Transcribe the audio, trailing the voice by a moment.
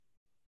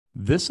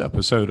This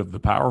episode of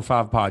the Power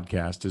 5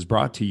 podcast is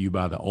brought to you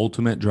by the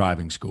Ultimate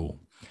Driving School.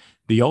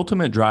 The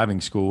Ultimate Driving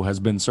School has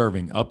been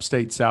serving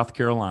upstate South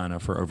Carolina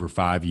for over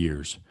 5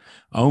 years.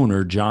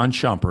 Owner John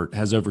Schumpert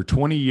has over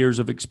 20 years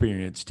of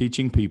experience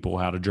teaching people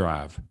how to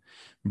drive.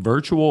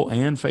 Virtual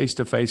and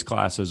face-to-face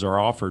classes are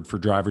offered for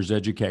driver's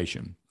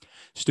education.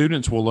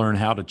 Students will learn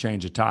how to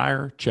change a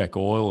tire, check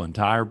oil and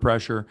tire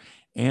pressure,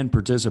 and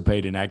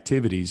participate in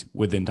activities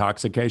with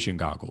intoxication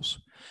goggles.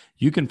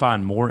 You can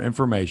find more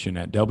information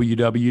at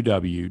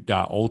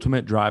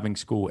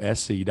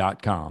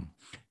www.ultimatedrivingschoolsc.com.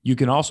 You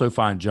can also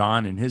find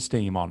John and his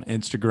team on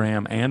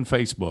Instagram and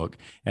Facebook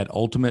at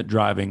Ultimate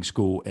Driving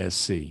School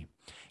SC.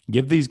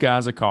 Give these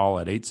guys a call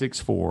at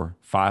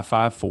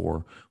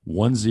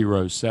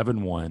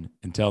 864-554-1071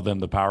 and tell them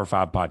the Power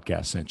 5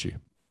 podcast sent you.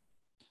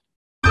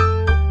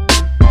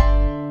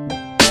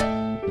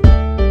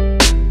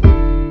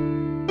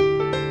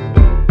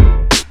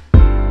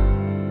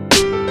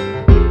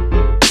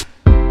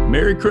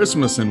 Merry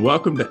Christmas and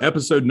welcome to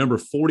episode number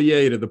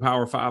 48 of the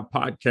Power 5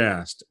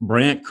 podcast.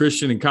 Brant,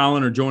 Christian, and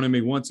Colin are joining me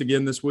once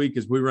again this week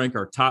as we rank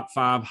our top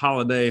 5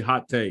 holiday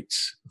hot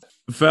takes.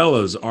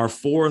 Fellas, our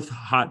 4th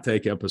hot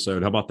take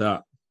episode. How about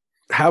that?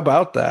 How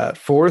about that?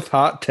 4th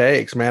hot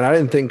takes, man. I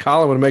didn't think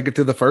Colin would make it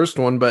through the first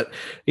one, but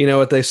you know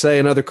what they say,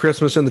 another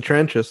Christmas in the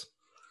trenches.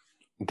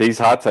 These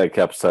hot take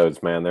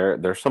episodes, man,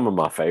 they're some of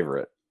my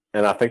favorite,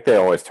 and I think they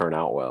always turn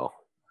out well.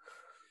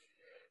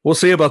 We'll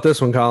see about this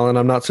one, Colin.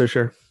 I'm not so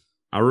sure.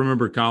 I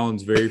remember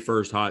Colin's very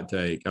first hot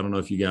take. I don't know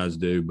if you guys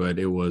do, but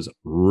it was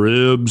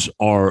ribs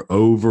are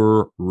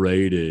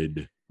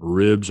overrated.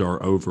 Ribs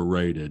are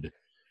overrated.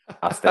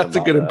 That's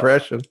a good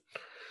impression.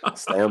 I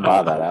stand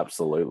by that,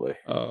 absolutely.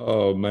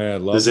 Oh,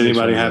 man. Does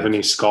anybody have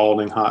any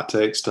scalding hot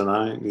takes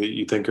tonight that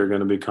you think are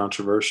going to be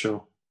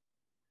controversial?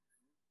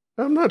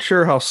 I'm not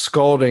sure how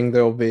scalding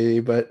they'll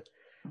be, but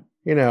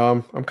you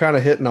know, I'm kind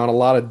of hitting on a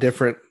lot of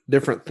different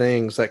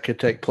things that could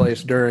take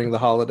place during the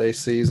holiday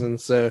season.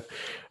 So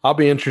I'll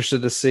be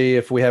interested to see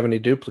if we have any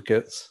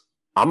duplicates.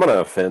 I'm going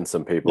to offend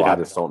some people. Yeah. I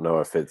just don't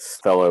know if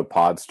it's fellow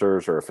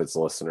podsters or if it's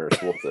listeners.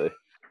 We'll see.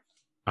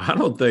 I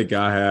don't think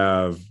I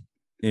have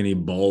any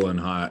bowling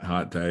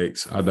hot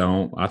takes. I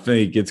don't. I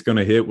think it's going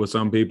to hit with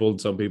some people.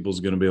 Some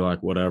people's going to be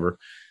like, whatever.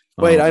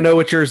 Wait, I know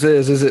what yours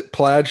is. Is it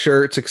plaid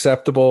shirts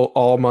acceptable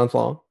all month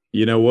long?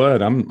 You know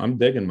what? I'm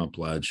digging my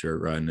plaid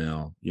shirt right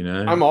now. You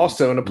know, I'm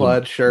also in a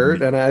plaid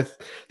shirt, and I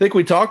think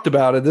we talked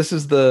about it. This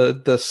is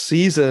the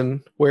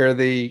season where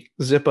the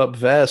zip up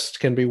vest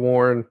can be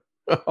worn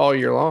all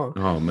year long.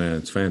 Oh man,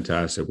 it's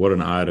fantastic! What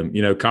an item!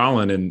 You know,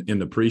 Colin in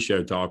the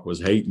pre-show talk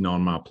was hating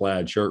on my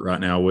plaid shirt right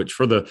now, which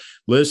for the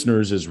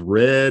listeners is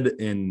red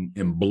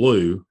and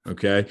blue.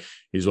 Okay,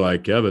 he's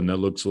like, Kevin, that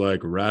looks like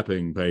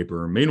wrapping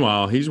paper.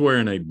 Meanwhile, he's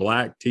wearing a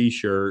black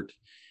T-shirt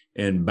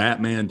and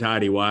Batman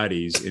tidy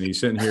whities, and he's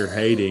sitting here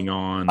hating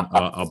on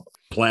a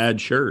plaid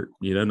shirt.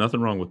 You know,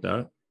 nothing wrong with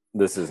that.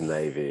 This is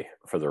navy,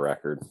 for the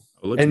record.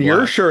 And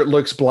your shirt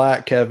looks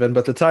black, Kevin,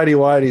 but the tidy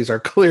whities are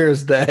clear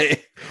as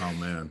day. Oh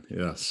man,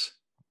 yes.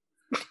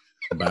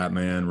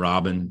 Batman,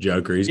 Robin,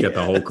 Joker. He's got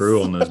the whole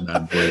crew on those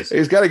bad boys.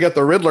 He's got to get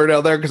the Riddler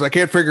down there because I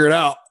can't figure it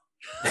out.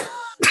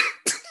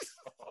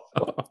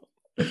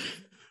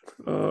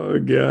 Oh,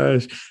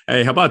 gosh.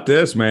 Hey, how about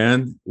this,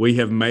 man? We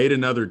have made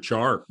another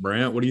chart.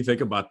 Brant, what do you think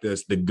about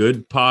this? The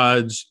Good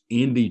Pods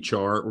Indie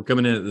chart. We're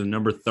coming in at the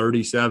number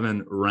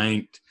 37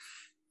 ranked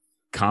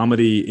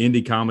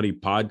indie comedy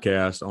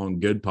podcast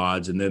on Good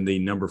Pods, and then the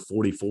number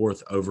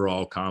 44th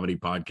overall comedy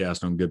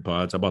podcast on Good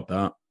Pods. How about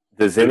that?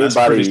 Does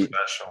anybody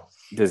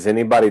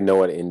know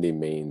what indie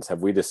means?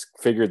 Have we just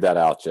figured that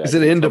out yet? Is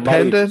it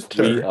independent?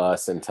 Tweet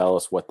us and tell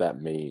us what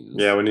that means.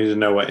 Yeah, we need to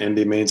know what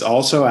indie means.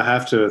 Also, I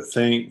have to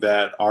think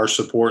that our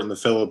support in the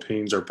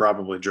Philippines are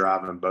probably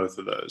driving both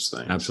of those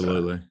things.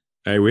 Absolutely. So.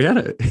 Hey, we had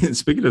a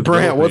speaking of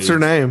Brant, what's her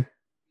name?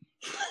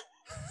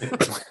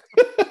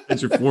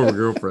 It's your former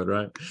girlfriend,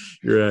 right?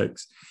 Your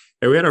ex.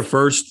 Hey, we had our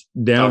first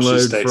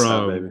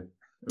download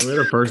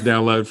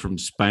from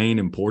Spain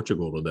and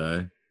Portugal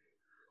today.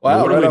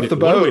 Wow, right off the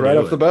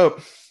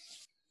boat.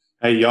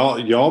 Hey,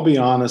 y'all be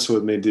honest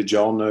with me. Did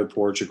y'all know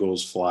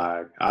Portugal's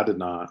flag? I did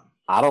not.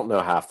 I don't know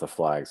half the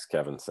flags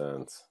Kevin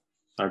sends.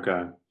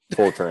 Okay.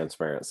 Full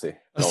transparency.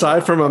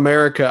 Aside from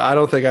America, I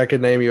don't think I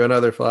could name you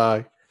another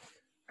flag.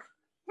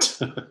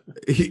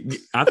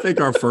 I think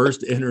our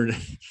first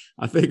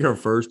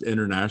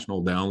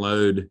international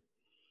download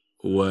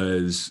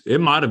it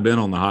might have been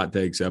on the hot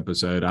takes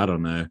episode. I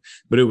don't know,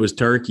 but it was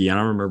Turkey. And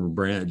I remember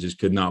Brant just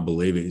could not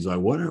believe it. He's like,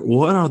 what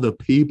are the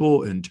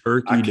people in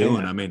Turkey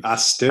doing? I mean, I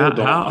still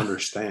don't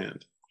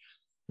understand.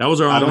 That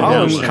was our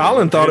only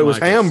Colin thought it was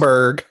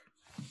Hamburg.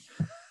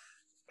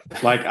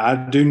 Like, I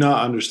do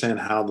not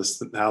understand how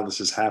this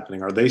is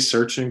happening. Are they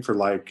searching for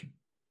like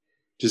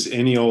just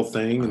any old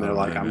thing? And they're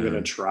like, I'm going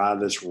to try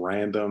this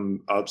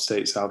random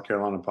upstate South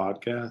Carolina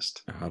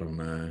podcast. I don't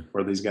know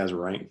where these guys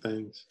rank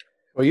things.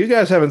 Well, you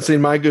guys haven't seen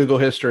my Google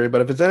history,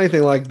 but if it's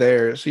anything like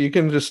theirs, you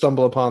can just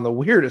stumble upon the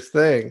weirdest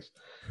things.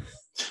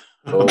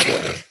 Oh,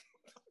 boy.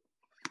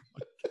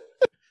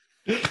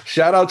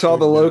 Shout out to all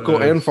the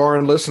local and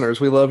foreign listeners.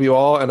 We love you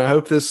all, and I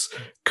hope this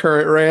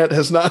current rant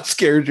has not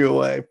scared you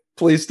away.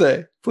 Please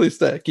stay. Please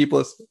stay. Keep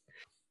listening.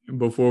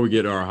 Before we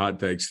get to our hot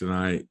takes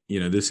tonight,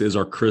 this is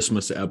our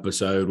Christmas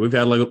episode. We've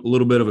had like a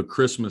little bit of a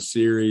Christmas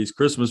series,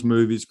 Christmas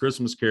movies,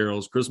 Christmas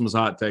carols, Christmas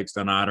hot takes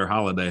tonight, or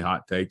holiday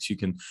hot takes. You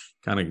can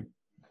kind of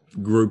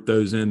group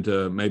those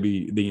into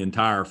maybe the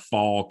entire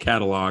fall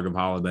catalog of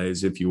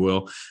holidays, if you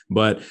will.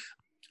 But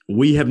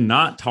we have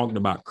not talked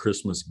about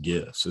Christmas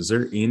gifts. Is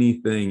there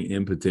anything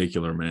in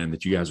particular, man,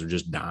 that you guys are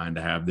just dying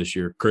to have this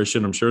year?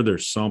 Christian, I'm sure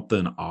there's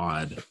something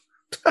odd.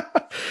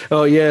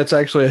 Oh, yeah, it's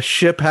actually a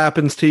Ship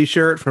Happens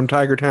t-shirt from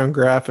Tiger Town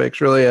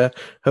Graphics. Really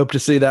hope to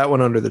see that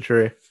one under the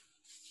tree.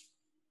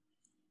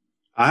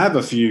 I have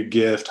a few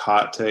gift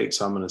hot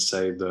takes. I'm going to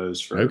save those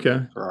for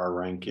our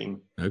ranking.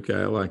 Okay,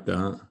 I like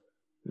that.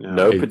 Yeah.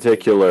 No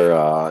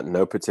particular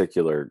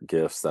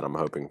gifts that I'm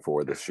hoping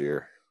for this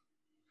year,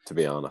 to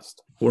be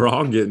honest. We're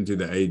all getting to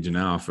the age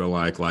now. I feel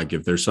like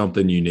if there's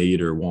something you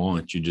need or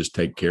want, you just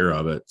take care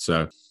of it.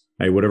 So,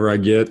 hey, whatever I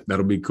get,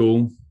 that'll be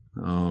cool.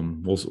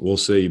 We'll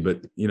see.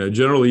 But,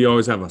 generally you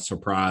always have a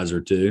surprise or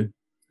two.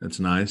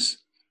 That's nice.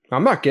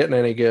 I'm not getting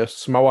any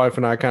gifts. My wife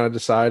and I kind of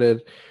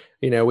decided,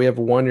 we have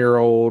a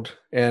 1-year-old,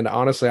 and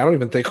honestly, I don't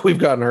even think we've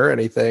gotten her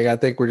anything. I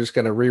think we're just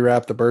going to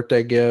rewrap the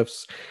birthday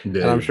gifts,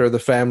 and I'm sure the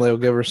family will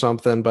give her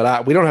something,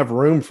 but we don't have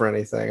room for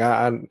anything.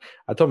 I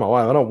told my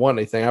wife, I don't want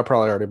anything. I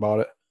probably already bought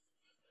it.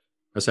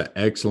 That's an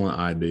excellent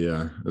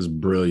idea. That's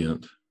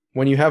brilliant.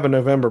 When you have a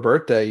November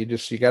birthday, you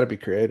got to be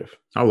creative.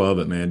 I love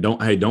it, man.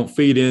 Don't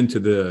feed into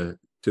the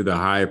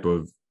hype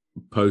of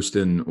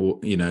posting,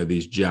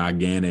 these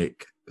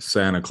gigantic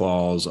Santa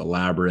Claus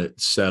elaborate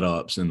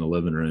setups in the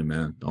living room,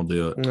 man. Don't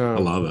do it. No, I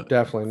love it.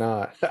 Definitely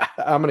not.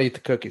 I'm gonna eat the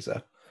cookies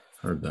though.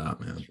 Heard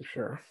that, man. For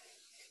sure.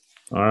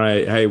 All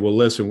right. Hey, well,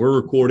 listen, we're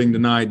recording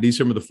tonight,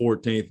 December the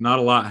 14th. Not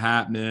a lot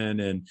happening.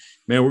 And,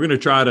 man, we're going to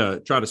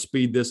try to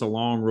speed this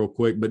along real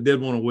quick, but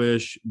did want to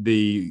wish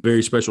the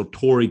very special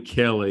Tori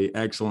Kelly,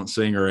 excellent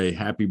singer, a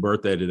happy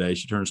birthday today.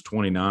 She turns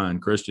 29.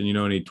 Christian, you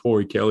know any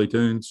Tori Kelly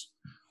tunes?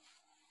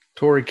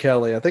 Tori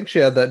Kelly. I think she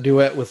had that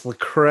duet with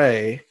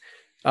Lecrae.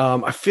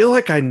 I feel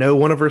like I know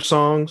one of her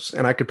songs,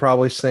 and I could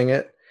probably sing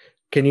it.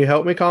 Can you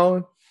help me,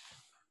 Colin?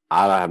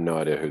 I have no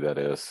idea who that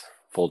is.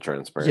 Full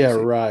transparency. Yeah,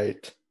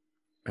 right.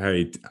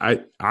 Hey,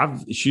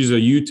 she's a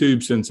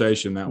YouTube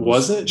sensation.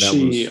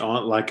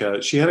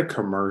 She had a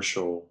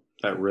commercial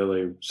that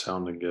really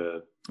sounded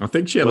good. I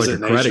think she had a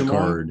credit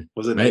card.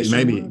 Was it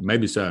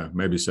maybe so.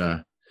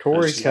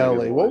 Tori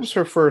Kelly. What was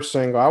her first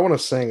single? I want to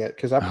sing it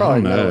because I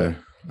probably know it.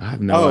 I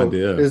have no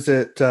idea. Is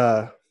it?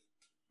 Well,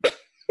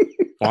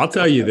 I'll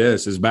tell you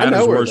this: as bad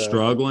as we're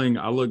struggling,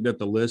 I looked at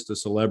the list of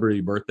celebrity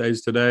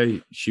birthdays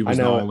today. She was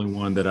the only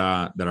one that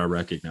I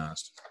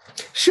recognized.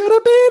 Should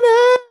have been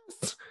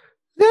us.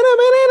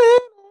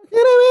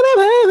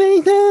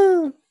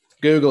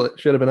 Google it.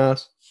 Should have been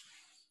us.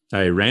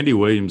 Hey, Randy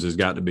Williams has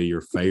got to be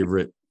your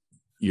favorite,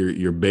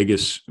 your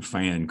biggest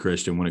fan,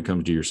 Christian, when it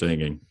comes to your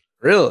singing.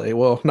 Really?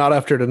 Well, not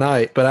after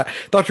tonight, but I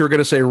thought you were going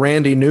to say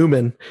Randy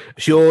Newman.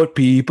 Short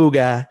people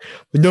got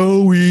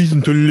no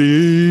reason to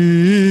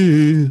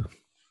live.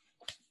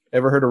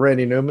 Ever heard of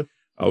Randy Newman?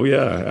 Oh,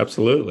 yeah,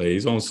 absolutely.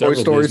 He's on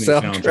several Disney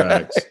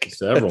soundtracks.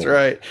 Several. That's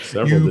right.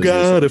 Several you Disney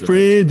got soundtracks. a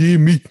friend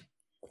in me.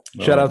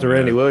 Shout out to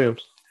Randy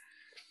Williams.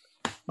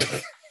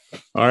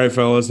 All right,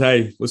 fellas.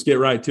 Hey, let's get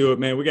right to it,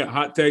 man. We got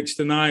hot takes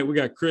tonight. We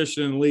got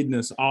Christian leading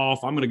us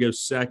off. I'm going to go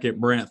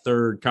second, Brant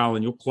third.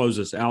 Colin, you'll close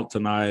us out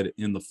tonight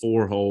in the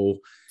 4-hole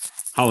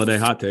holiday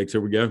hot takes. Here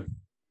we go.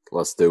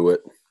 Let's do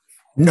it.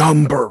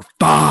 Number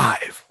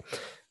 5.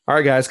 All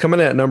right, guys,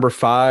 coming in at number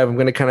 5, I'm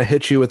going to kind of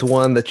hit you with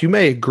one that you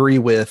may agree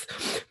with,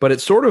 but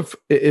it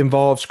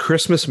involves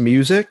Christmas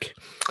music.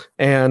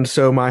 And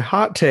so my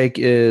hot take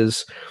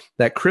is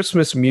that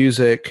Christmas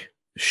music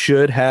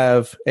should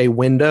have a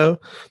window,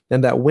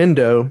 and that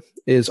window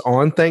is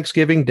on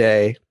Thanksgiving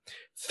Day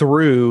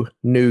through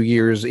New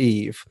Year's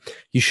Eve.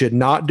 You should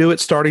not do it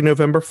starting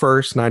November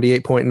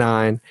 1st,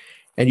 98.9,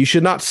 and you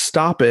should not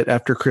stop it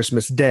after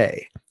Christmas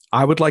Day.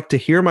 I would like to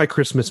hear my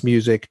Christmas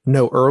music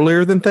no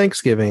earlier than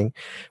Thanksgiving,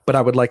 but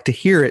I would like to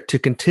hear it to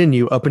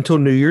continue up until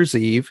New Year's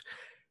Eve.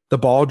 The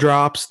ball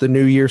drops, the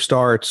new year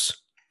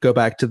starts, go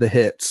back to the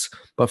hits.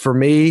 But for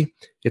me,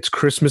 it's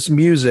Christmas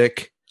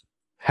music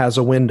has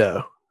a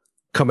window.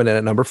 Coming in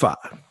at number 5.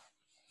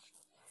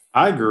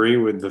 I agree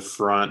with the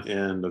front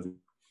end of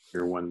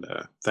your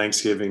window.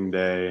 Thanksgiving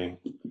Day.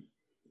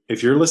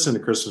 If you're listening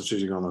to Christmas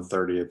music on the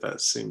 30th,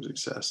 that seems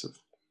excessive.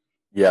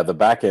 Yeah, the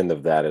back end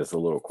of that is a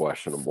little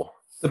questionable.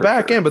 The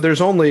back end, but there's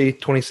only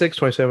 26,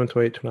 27,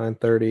 28, 29,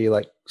 30,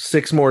 like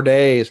 6 more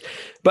days.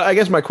 But I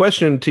guess my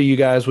question to you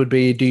guys would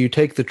be, do you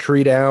take the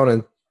tree down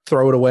and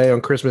throw it away on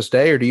Christmas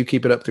Day, or do you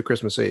keep it up through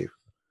Christmas Eve?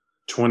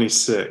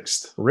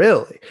 26th.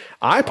 Really?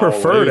 I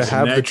prefer to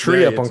have the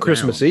tree up on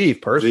Christmas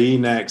Eve, personally. The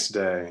next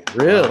day.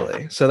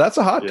 Really? So that's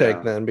a hot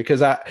take then,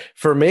 because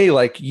for me,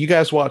 like, you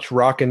guys watch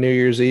Rockin' New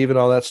Year's Eve and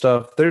all that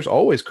stuff, there's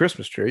always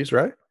Christmas trees,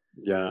 right?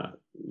 Yeah.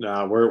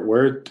 No,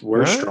 we're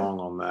Right. strong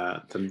on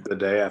that. The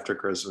day after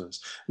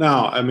Christmas.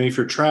 Now, I mean, if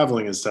you're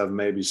traveling and stuff,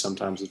 maybe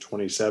sometimes the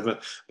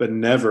 27th, but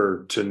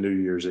never to New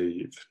Year's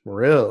Eve.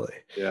 Really?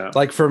 Yeah.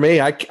 Like for me,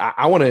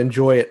 I want to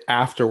enjoy it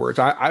afterwards.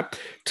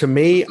 To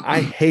me, I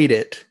hate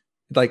it.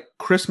 Like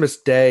Christmas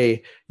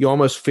Day, you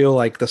almost feel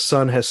like the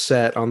sun has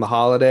set on the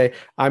holiday.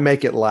 I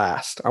make it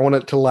last. I want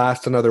it to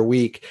last another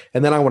week,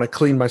 and then I want to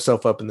clean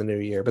myself up in the new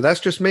year. But that's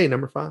just me,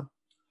 number 5.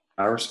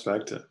 I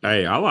respect it.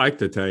 Hey, I like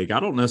the take. I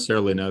don't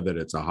necessarily know that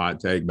it's a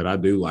hot take, but I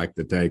do like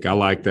the take. I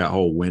like that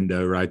whole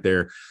window right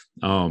there.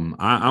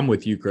 I'm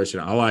with you, Christian.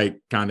 I like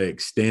kind of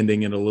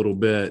extending it a little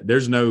bit.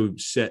 There's no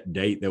set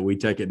date that we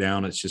take it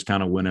down. It's just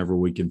kind of whenever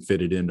we can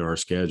fit it into our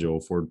schedule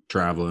if we're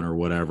traveling or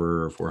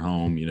whatever, or if we're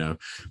home,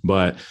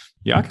 But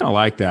yeah, I kind of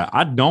like that.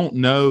 I don't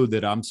know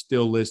that I'm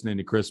still listening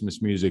to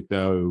Christmas music,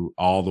 though,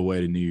 all the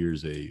way to New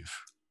Year's Eve.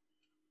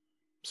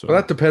 So Well,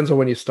 that depends on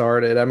when you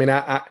started. I mean,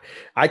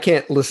 I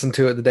can't listen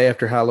to it the day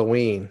after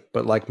Halloween,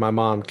 but like my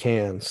mom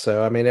can.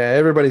 So I mean,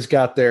 everybody's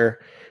got their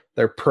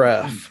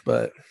pref,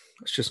 but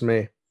it's just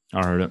me.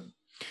 I heard it.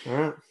 All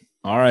right.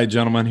 All right,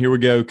 gentlemen, here we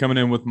go. Coming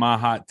in with my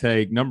hot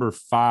take. Number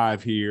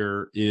 5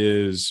 here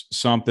is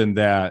something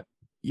that,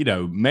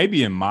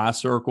 maybe in my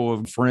circle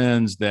of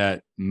friends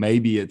that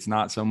maybe it's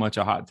not so much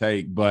a hot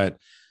take, but,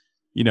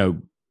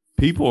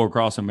 people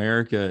across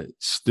America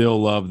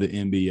still love the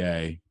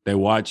NBA. They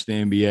watch the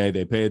NBA.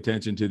 They pay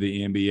attention to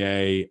the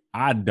NBA.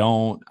 I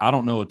don't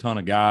know a ton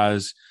of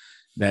guys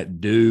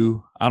that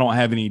do. I don't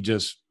have any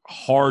just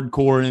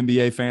hardcore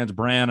NBA fans.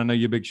 Brant, I know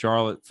you're a big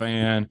Charlotte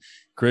fan.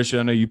 Christian,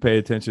 I know you pay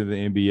attention to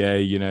the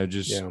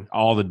NBA,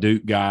 all the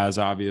Duke guys,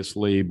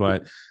 obviously.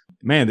 But,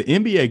 man, the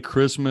NBA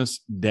Christmas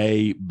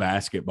Day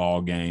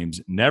basketball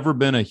games, never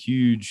been a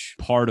huge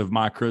part of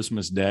my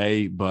Christmas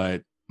day.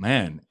 But,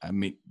 man, I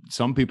mean,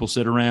 some people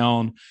sit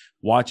around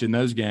watching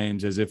those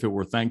games as if it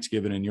were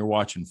Thanksgiving and you're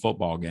watching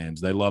football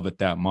games. They love it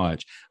that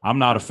much. I'm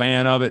not a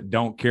fan of it.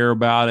 Don't care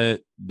about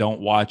it.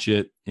 Don't watch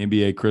it.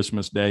 NBA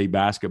Christmas Day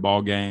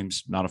basketball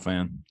games, not a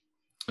fan.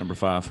 Number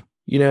 5.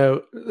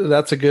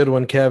 That's a good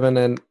one, Kevin.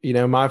 And,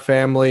 my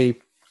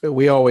family,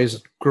 we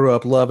always grew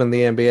up loving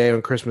the NBA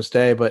on Christmas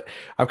Day, but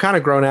I've kind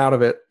of grown out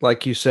of it,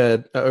 like you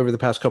said, over the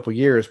past couple of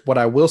years. What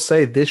I will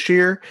say this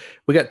year,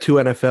 we got 2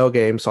 NFL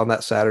games on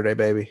that Saturday,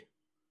 baby.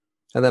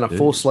 And then a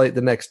full slate the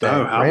next day.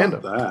 Oh, how Random.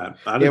 about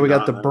that? Yeah, we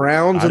got the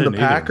Browns and the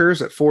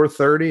Packers at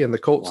 4:30 and the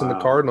Colts and the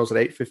Wow. Cardinals at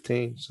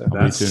 8:15. So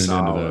I'll be tuning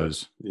into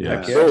those.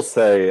 Yeah. I will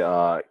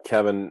say,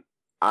 Kevin,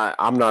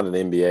 I'm not an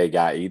NBA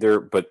guy either,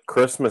 but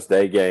Christmas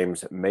Day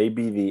games may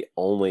be the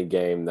only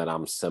game that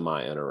I'm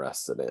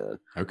semi-interested in.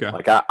 Okay.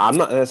 Like I'm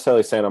not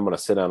necessarily saying I'm going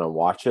to sit down and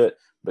watch it,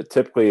 but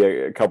typically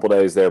a couple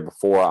days there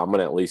before, I'm going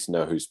to at least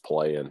know who's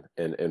playing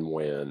and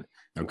when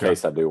in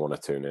case I do want to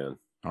tune in.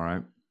 All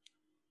right.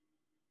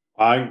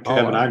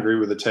 Kevin, I agree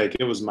with the take.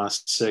 It was my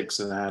 6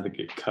 and I had to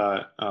get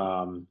cut.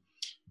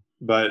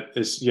 But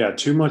it's,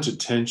 too much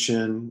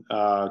attention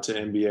to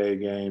NBA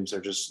games. They're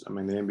just, the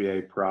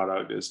NBA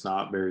product is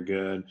not very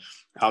good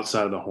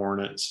outside of the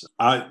Hornets.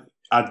 I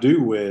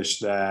do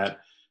wish that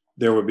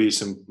there would be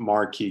some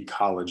marquee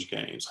college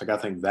games. Like, I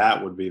think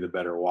that would be the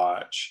better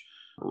watch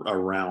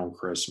around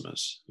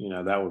Christmas.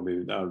 That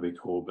would be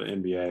cool. But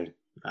NBA,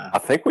 I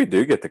think we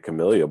do get the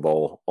Camellia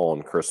Bowl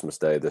on Christmas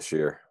Day this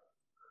year.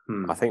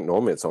 I think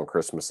normally it's on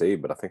Christmas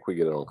Eve, but I think we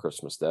get it on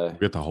Christmas Day. We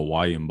get the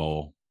Hawaiian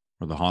Bowl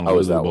or the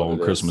Honolulu Bowl on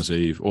Christmas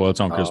Eve. Well, it's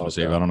on Christmas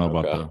Eve. I don't know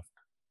about that.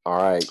 All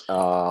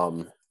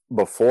right.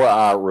 Before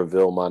I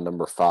reveal my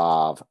number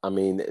 5,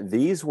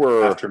 these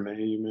were after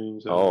me. You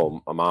mean?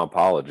 Oh, my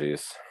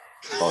apologies.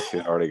 I thought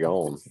you'd already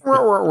gone.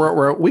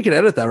 We can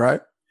edit that,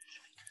 right?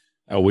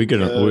 Oh, we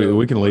can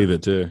we can leave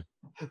it too.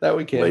 That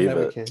we can. Leave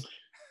We it. can.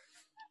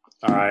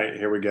 All right,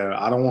 here we go.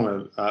 I don't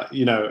want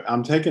to,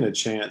 I'm taking a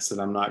chance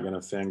that I'm not going to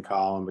offend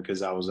Colin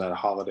because I was at a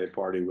holiday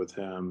party with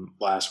him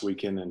last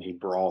weekend and he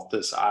brought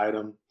this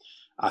item.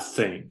 I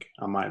think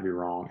I might be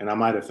wrong and I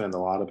might offend a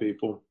lot of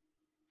people.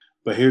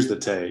 But here's the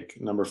take.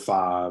 Number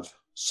 5,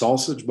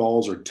 sausage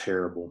balls are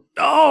terrible.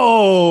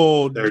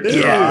 Oh, they're dry.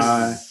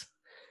 Yes.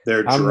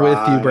 They're dry. I'm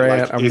with you,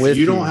 Brant. I'm if with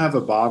you you. don't have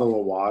a bottle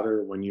of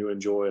water when you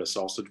enjoy a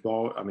sausage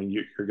ball,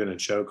 you're going to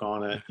choke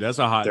on it. That's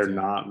a hot They're take.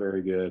 not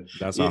very good.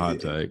 That's a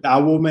hot take. I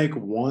will make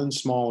one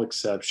small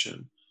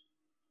exception.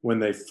 When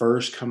they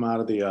first come out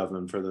of the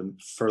oven for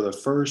the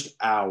first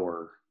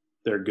hour,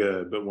 they're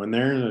good. But when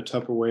they're in a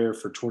Tupperware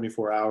for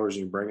 24 hours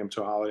and you bring them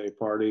to a holiday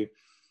party,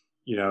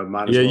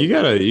 might as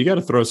well. You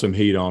gotta throw some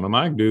heat on them.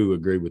 I do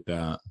agree with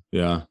that.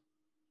 Yeah.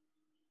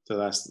 So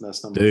that's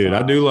number Dude,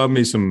 5. I do love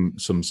me some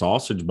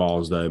sausage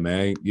balls though,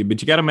 man.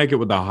 But you got to make it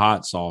with the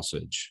hot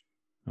sausage.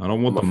 I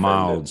don't want the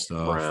mild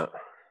stuff. Brant.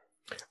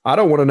 I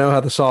don't want to know how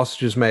the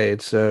sausage is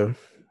made, so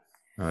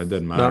It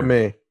doesn't matter. not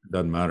me. It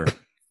doesn't matter.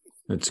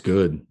 It's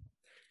good.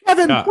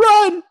 Kevin, Yeah.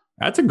 run!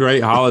 That's a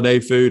great holiday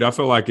food. I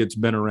feel like it's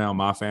been around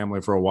my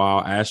family for a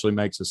while. Ashley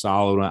makes a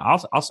solid one.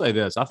 I'll say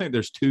this. I think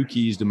there's 2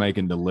 keys to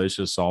making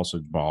delicious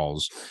sausage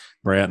balls,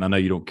 Brant, and I know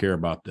you don't care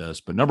about this,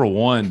 but number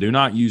 1, do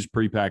not use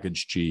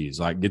prepackaged cheese.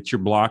 Like, get your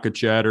block of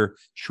cheddar,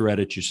 shred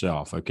it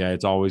yourself, okay?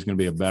 It's always going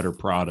to be a better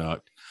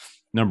product.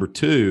 Number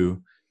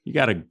 2, you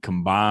got to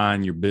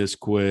combine your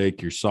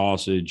Bisquick, your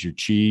sausage, your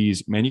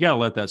cheese. Man, you got to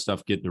let that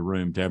stuff get to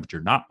room temperature,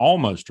 not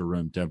almost to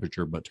room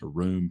temperature, but to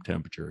room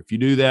temperature. If you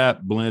do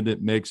that, blend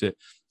it, mix it,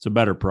 it's a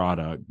better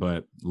product.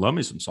 But love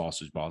me some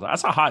sausage balls.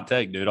 That's a hot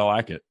take, dude. I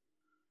like it.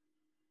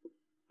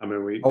 I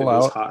mean, it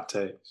is hot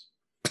takes.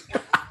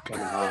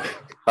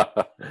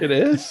 It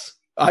is.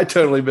 I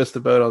totally missed the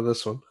boat on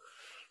this one.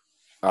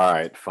 All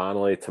right,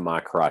 finally to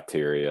my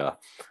criteria.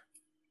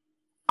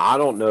 I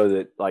don't know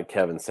that, like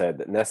Kevin said,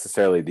 that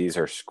necessarily these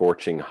are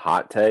scorching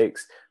hot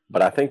takes,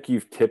 but I think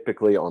you've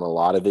typically on a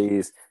lot of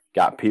these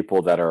got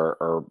people that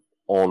are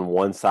on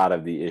one side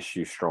of the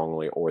issue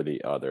strongly or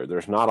the other.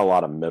 There's not a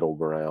lot of middle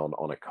ground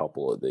on a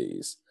couple of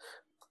these.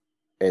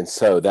 And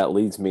so that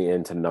leads me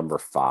into number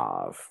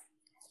 5.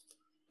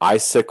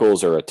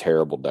 Icicles are a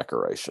terrible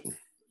decoration.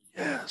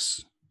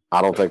 Yes.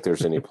 I don't think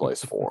there's any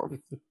place for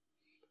them.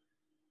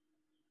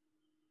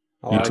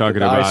 You're talking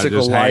about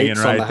just hanging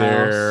right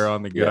there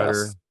on the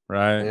gutter, yes.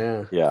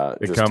 Right? Yeah.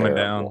 They're coming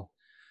down.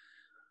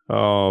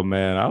 Oh,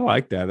 man. I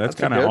like that. That's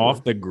kind of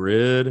off the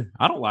grid.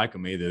 I don't like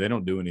them either. They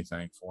don't do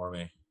anything for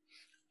me.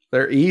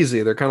 They're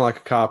easy. They're kind of like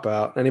a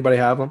cop-out. Anybody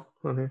have them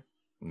on here?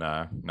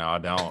 No, I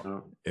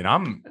don't. And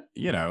I'm,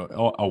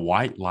 a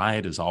white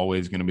light is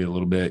always going to be a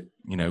little bit,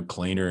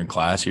 cleaner and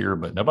classier,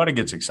 but nobody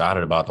gets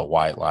excited about the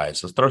white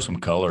lights. Let's throw some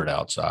colored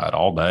outside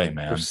all day,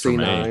 man. For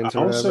me.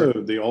 Also,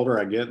 the older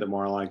I get, the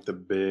more I like the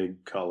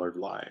big colored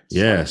lights.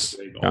 Yes.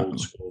 Like big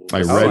old school.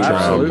 Like retro.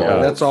 Absolutely.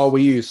 That's all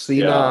we use.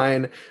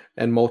 C9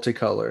 and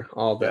multicolor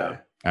all day. Yeah.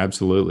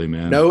 Absolutely,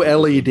 man. No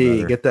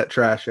LED. Get that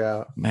trash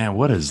out. Man,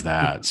 what is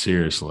that?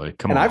 Seriously.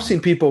 Come on. And I've seen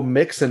people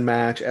mix and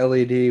match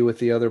LED with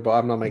the other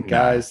bottom. I'm like,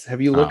 guys,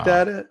 have you looked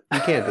at it? You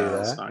can't do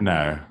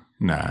that.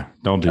 No,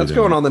 don't do that. That's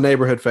going on the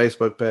neighborhood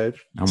Facebook page.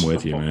 I'm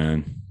with you,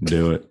 man.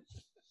 Do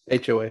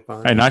it. HOA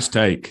fine. Hey, nice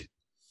take.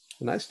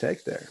 Nice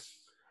take there.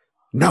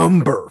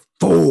 Number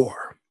 4.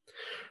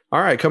 All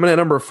right, coming at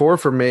number 4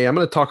 for me, I'm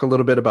going to talk a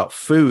little bit about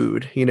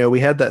food. We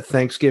had that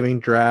Thanksgiving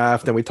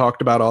draft and we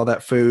talked about all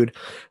that food.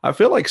 I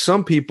feel like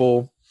some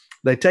people,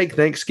 they take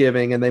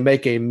Thanksgiving and they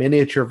make a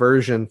miniature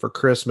version for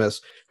Christmas.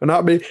 And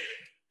not me.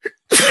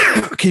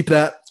 Keep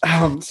that.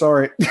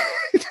 Sorry.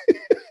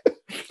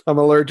 I'm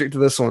allergic to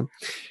this one.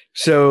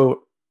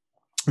 So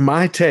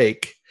my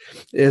take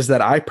is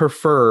that I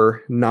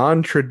prefer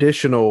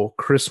non-traditional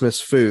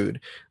Christmas food,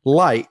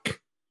 like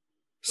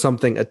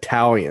something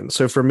Italian.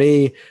 So for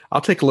me,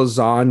 I'll take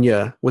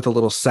lasagna with a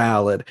little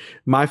salad.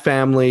 My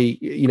family,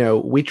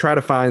 we try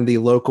to find the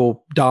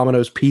local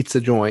Domino's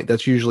pizza joint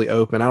that's usually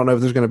open. I don't know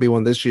if there's going to be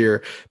one this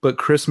year, but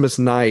Christmas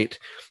night,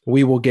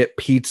 we will get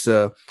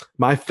pizza.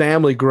 My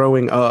family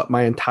growing up,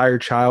 my entire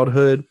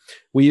childhood,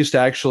 we used to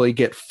actually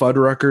get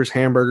Fuddruckers,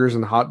 hamburgers,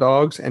 and hot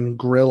dogs and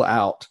grill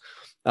out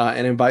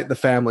and invite the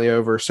family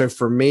over. So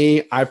for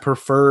me, I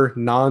prefer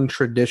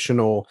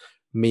non-traditional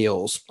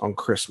meals on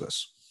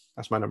Christmas.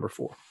 That's my number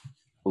 4.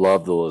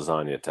 Love the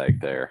lasagna take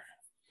there.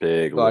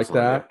 Big like lasagna.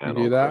 That. You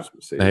do that?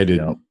 Hey,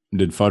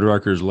 did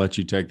Fuddruckers let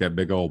you take that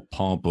big old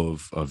pump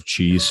of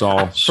cheese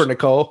sauce? For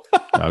Nicole?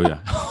 Oh,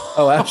 yeah.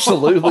 Oh,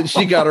 absolutely.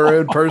 She got her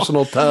own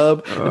personal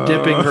tub,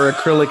 dipping her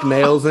acrylic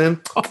nails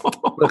in,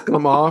 lifting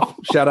them off.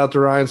 Shout out to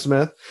Ryan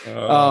Smith.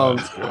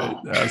 That's great.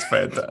 That's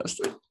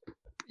fantastic.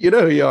 You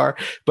know who you are.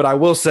 But I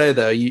will say,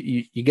 though,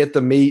 you get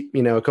the meat,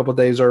 a couple of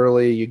days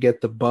early. You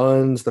get the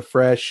buns, the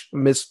fresh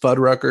Miss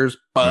Fuddruckers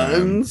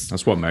buns.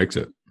 That's what makes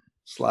it.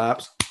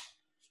 Slaps.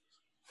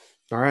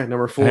 All right,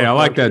 number 4. Hey, I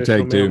like that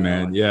take too,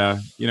 man. Yeah.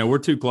 We're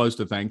too close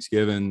to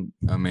Thanksgiving.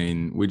 I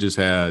mean, we just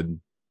had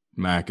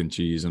mac and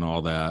cheese and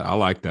all that. I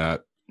like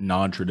that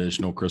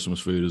non-traditional Christmas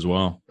food as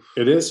well.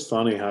 It is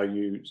funny how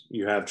you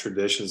have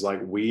traditions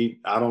like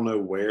I don't know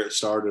where it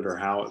started or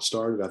how it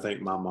started. I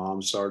think my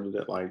mom started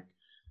it like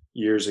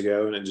years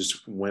ago and it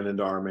just went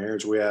into our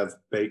marriage. We have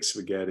baked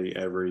spaghetti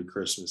every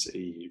Christmas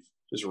Eve,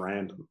 just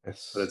random. But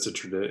it's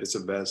it's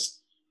a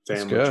best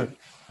family. Good.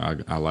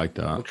 I like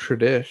that.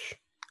 Tradition.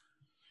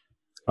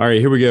 All right,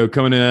 here we go.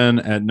 Coming in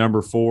at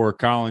number 4,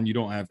 Colin, you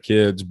don't have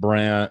kids.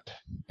 Brant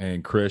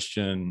and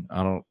Christian,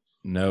 I don't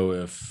know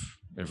if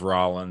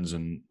Rollins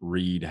and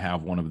Reed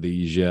have one of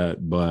these yet,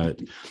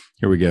 but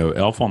here we go.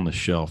 Elf on the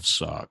Shelf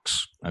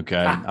sucks. Okay.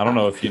 I don't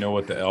know if you know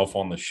what the Elf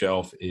on the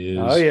Shelf is.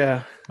 Oh,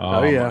 yeah.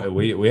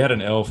 We had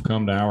an elf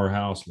come to our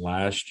house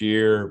last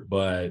year,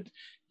 but,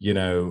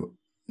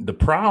 the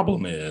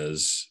problem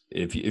is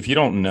if you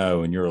don't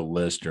know and you're a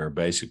listener,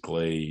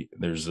 basically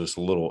there's this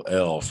little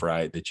elf,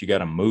 right, that you got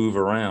to move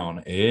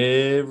around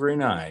every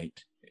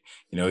night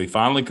He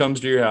finally comes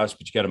to your house,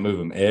 but you got to move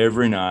him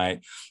every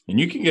night. And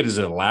you can get as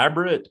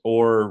elaborate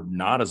or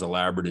not as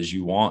elaborate as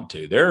you want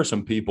to. There are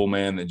some people,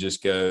 man, that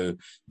just go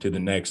to the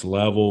next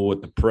level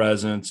with the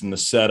presents and the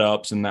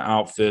setups and the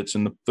outfits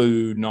and the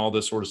food and all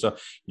this sort of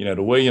stuff.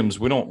 The Williams,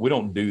 we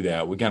don't do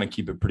that. We kind of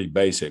keep it pretty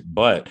basic.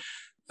 But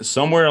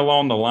somewhere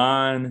along the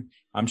line,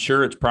 I'm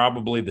sure it's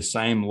probably the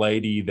same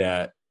lady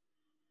that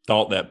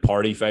thought that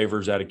party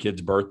favors at a kid's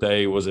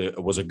birthday was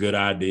a good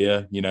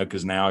idea,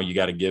 because now you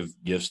got to give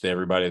gifts to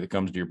everybody that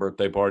comes to your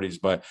birthday parties.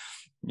 But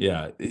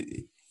yeah,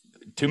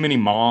 too many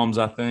moms,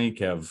 I think,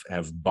 have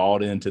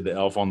bought into the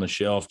Elf on the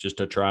Shelf just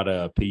to try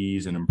to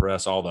appease and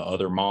impress all the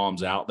other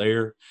moms out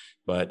there.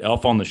 But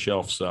Elf on the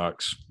Shelf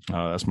sucks.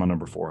 That's my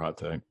number 4 hot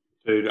take.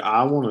 Dude,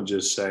 I want to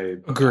just say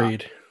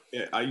Agreed.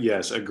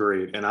 Yes,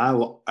 agreed. And I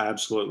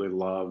absolutely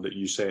love that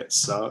you say it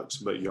sucks,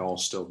 but y'all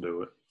still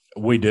do it.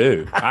 We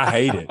do. I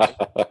hate it.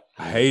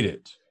 I hate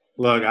it.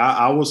 Look,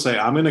 I will say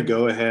I'm going to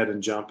go ahead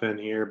and jump in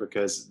here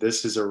because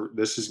this is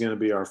going to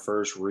be our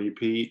first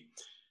repeat.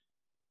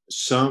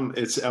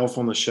 It's Elf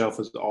on the Shelf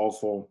is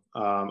awful.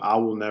 I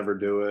will never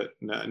do it,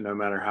 no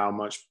matter how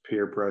much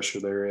peer pressure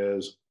there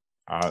is.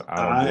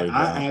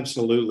 I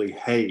absolutely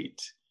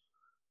hate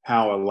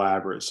how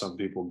elaborate some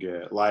people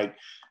get. Like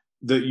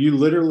you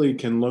literally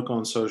can look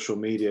on social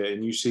media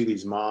and you see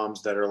these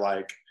moms that are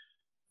like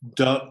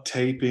duct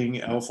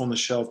taping Elf on the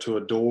Shelf to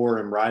a door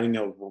and writing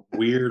a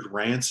weird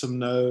ransom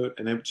note,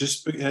 and it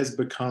just has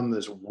become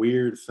this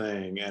weird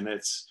thing, and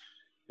it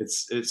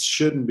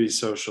shouldn't be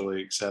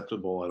socially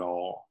acceptable at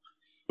all.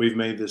 We've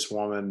made this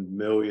woman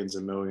millions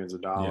and millions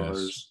of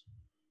dollars. Yes.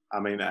 I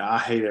mean, I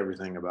hate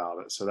everything about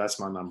it. So that's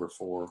my number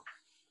 4.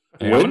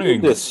 Hey, when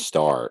did this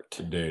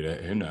start?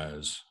 Dude, who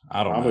knows?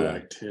 I don't know. Probably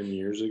like 10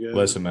 years ago.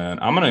 Listen, man,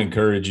 I'm going to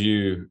encourage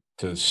you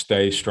to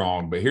stay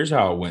strong. But here's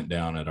how it went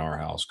down at our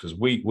house, because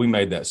we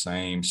made that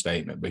same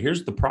statement. But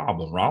here's the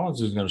problem.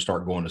 Rollins is going to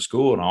start going to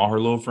school, and all her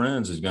little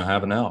friends is going to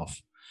have an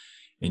elf.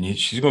 And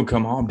she's going to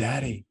come home,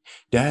 Daddy,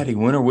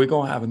 when are we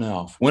going to have an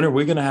elf? When are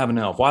we going to have an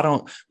elf? Why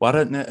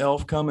doesn't the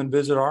elf come and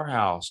visit our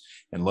house?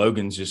 And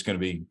Logan's just going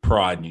to be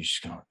prodding you. She's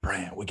going,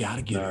 Brant, we got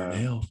to get her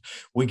an elf.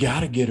 We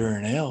got to get her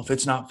an elf.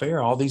 It's not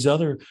fair. All these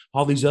other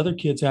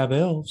kids have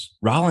elves.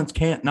 Rollins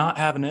can't not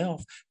have an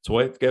elf. It's the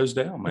way it goes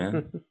down,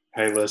 man.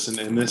 Hey, listen,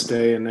 in this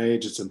day and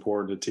age, it's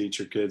important to teach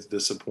your kids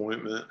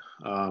disappointment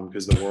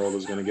because the world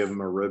is going to give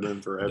them a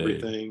ribbon for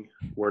everything.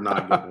 Dude. We're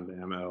not getting a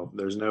damn elf.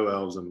 There's no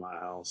elves in my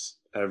house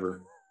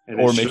ever. And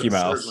or Mickey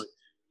Mouse.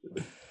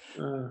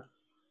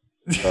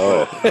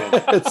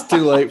 It's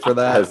too late for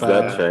that. Has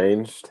that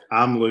changed?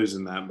 I'm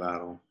losing that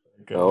battle.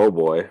 Okay. Oh,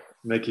 boy.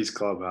 Mickey's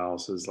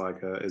Clubhouse is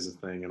is a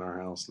thing in our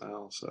house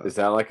now. So is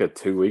that like a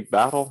 2-week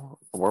battle?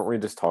 Weren't we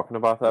just talking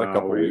about that a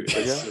couple weeks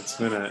ago?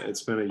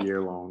 It's been a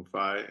year-long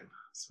fight.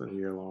 It's been a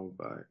year-long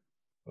fight.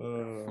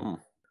 All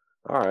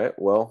right.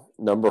 Well,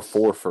 number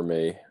 4 for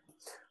me.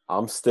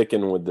 I'm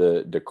sticking with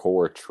the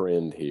decor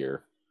trend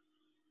here.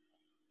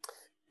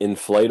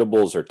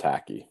 Inflatables are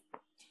tacky.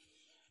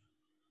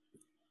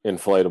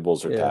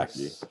 Inflatables are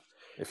tacky.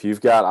 If you've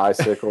got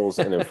icicles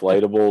and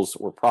inflatables,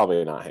 we're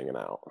probably not hanging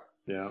out.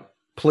 Yeah.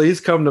 Please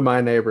come to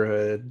my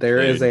neighborhood. There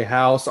is a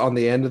house on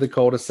the end of the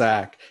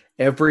cul-de-sac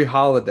every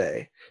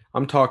holiday.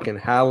 I'm talking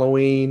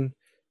Halloween,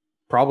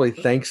 probably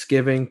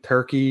Thanksgiving,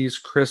 turkeys,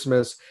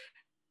 Christmas,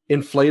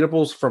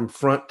 inflatables from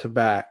front to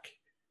back.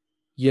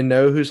 You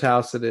know whose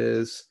house it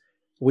is.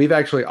 We've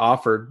actually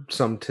offered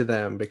some to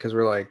them because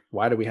we're like,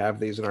 why do we have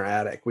these in our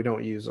attic? We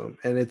don't use them.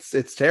 And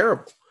it's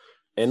terrible.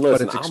 And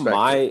listen,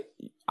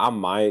 I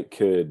might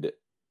could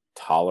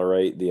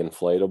tolerate the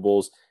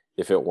inflatables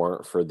if it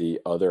weren't for the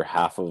other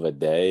half of a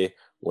day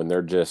when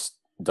they're just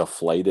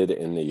deflated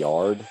in the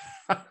yard.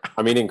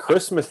 I mean, in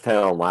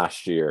Christmastown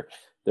last year,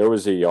 there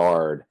was a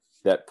yard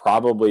that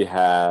probably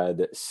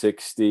had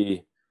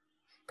 60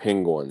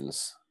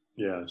 penguins.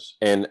 Yes.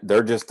 And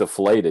they're just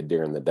deflated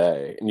during the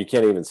day. And you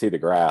can't even see the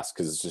grass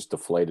because it's just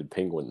deflated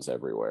penguins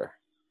everywhere.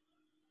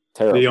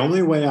 Terrible. The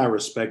only way I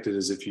respect it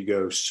is if you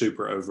go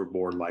super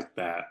overboard like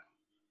that.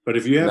 But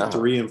if you have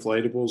 3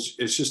 inflatables,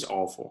 it's just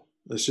awful.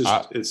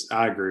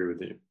 I agree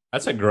with you.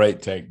 That's a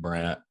great take,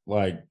 Brant.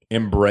 Like,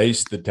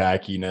 embrace the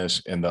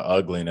tackiness and the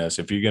ugliness.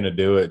 If you're going to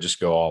do it, just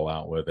go all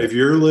out with it. If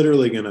you're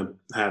literally going to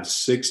have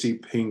 60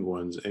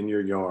 penguins in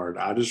your yard,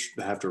 I just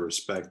have to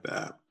respect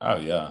that. Oh,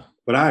 yeah.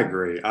 But I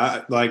agree.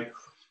 I like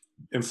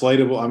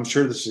inflatable. I'm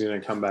sure this is going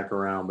to come back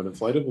around, but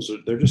inflatables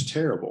they're just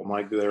terrible.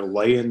 Like, they're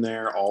laying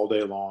there all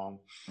day long.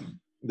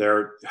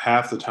 They're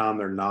half the time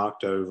they're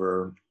knocked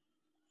over.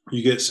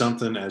 You get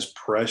something as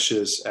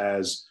precious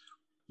as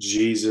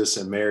Jesus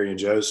and Mary and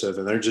Joseph,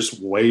 and they're just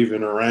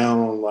waving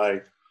around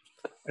like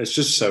it's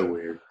just so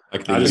weird.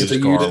 Like the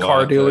used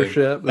car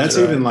dealership. That's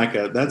even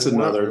that's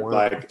another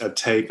like a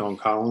take on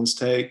Colin's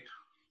take.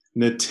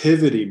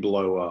 Nativity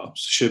blow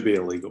ups should be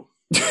illegal.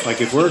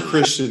 Like, if we're a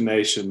Christian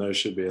nation, those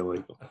should be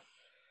illegal.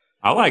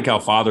 I like how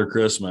Father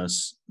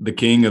Christmas, the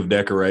king of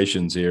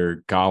decorations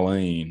here,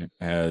 Colin,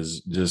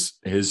 has just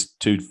his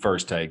 2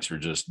 first takes are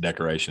just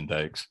decoration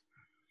takes.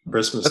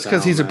 Christmas. That's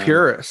because he's a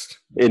purist.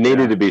 It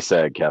needed to be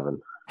said, Kevin.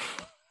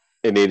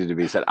 It needed to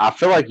be said. I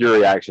feel like your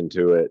reaction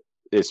to it,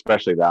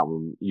 especially that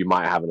one, you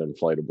might have an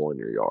inflatable in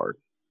your yard.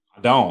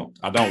 I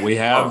don't. We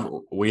have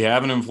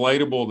an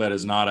inflatable that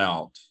is not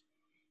out.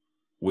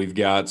 We've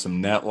got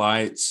some net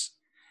lights,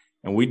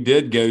 and we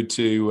did go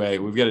to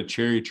we've got a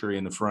cherry tree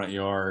in the front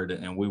yard,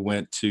 and we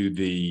went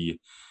to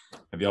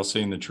have y'all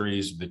seen the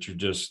trees that you're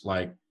just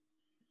like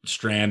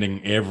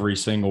stranding every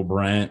single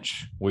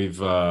branch? We've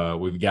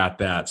got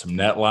that, some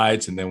net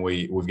lights, and then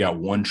we've got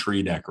one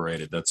tree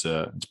decorated.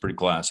 It's pretty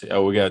classy.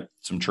 Oh, we got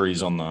some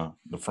trees on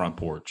the front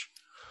porch.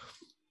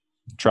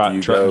 Try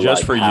just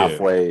like for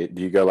halfway, you.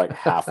 Do you go like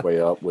halfway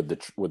up with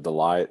the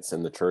lights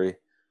and the tree?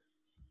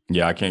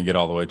 Yeah, I can't get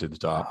all the way to the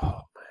top. Oh,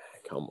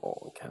 man, come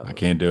on, Kevin. I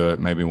can't do it.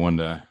 Maybe one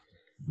day.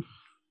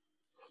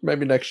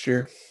 Maybe next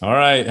year. All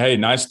right. Hey,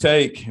 nice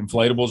take.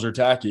 Inflatables are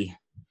tacky.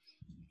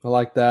 I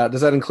like that.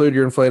 Does that include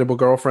your inflatable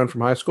girlfriend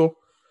from high school?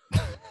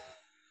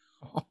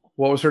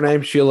 What was her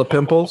name? Sheila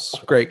Pimples.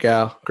 Great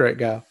gal.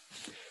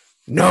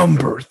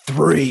 Number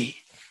 3.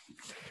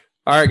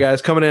 All right,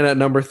 guys. Coming in at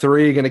number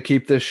 3. Going to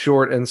keep this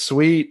short and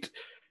sweet.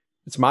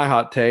 It's my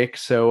hot take.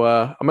 So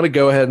I'm going to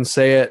go ahead and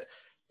say it.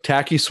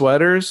 Tacky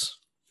sweaters.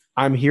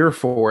 I'm here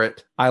for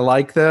it. I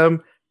like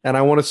them, and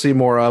I want to see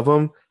more of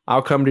them.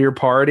 I'll come to your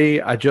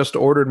party. I just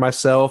ordered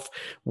myself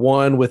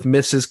one with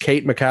Mrs.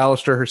 Kate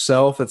McAllister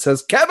herself. It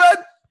says Kevin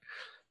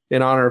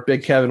in honor of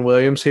Big Kevin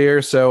Williams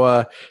here.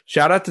 So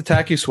shout out to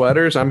Tacky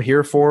Sweaters. I'm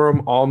here for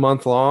them all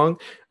month long.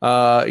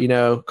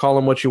 Call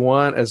them what you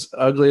want, as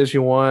ugly as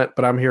you want,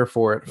 but I'm here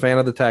for it. Fan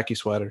of the Tacky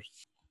Sweaters.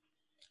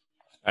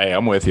 Hey,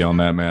 I'm with you on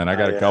that, man. I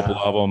got a couple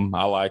of them.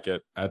 I like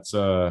it. That's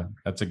a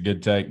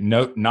good take.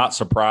 No, not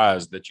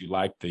surprised that you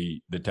like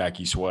the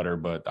tacky sweater,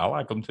 but I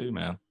like them too,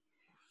 man.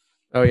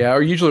 Oh yeah, I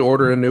usually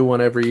order a new one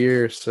every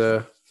year,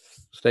 so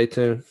stay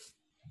tuned.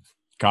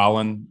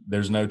 Colin,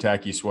 there's no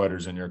tacky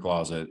sweaters in your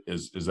closet.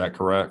 Is that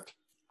correct?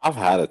 I've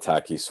had a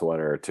tacky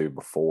sweater or two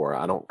before.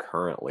 I don't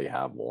currently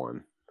have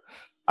one.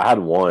 I had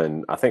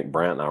one. I think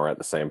Brant and I were at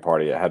the same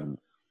party. It had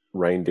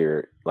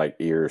reindeer like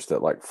ears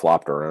that like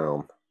flopped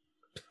around.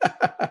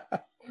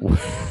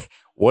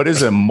 What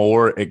is a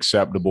more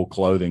acceptable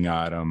clothing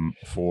item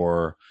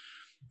for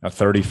a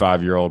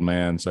 35-year-old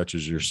man such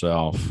as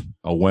yourself?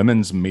 A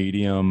women's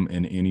medium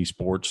in any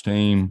sports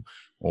team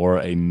or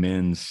a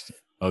men's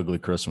ugly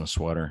Christmas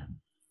sweater?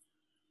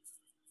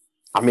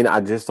 I mean,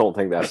 I just don't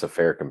think that's a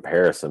fair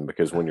comparison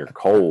because when you're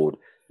cold,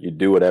 you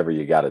do whatever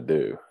you got to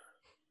do.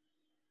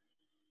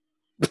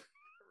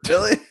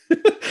 Really?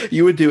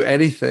 You would do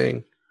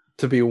anything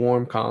to be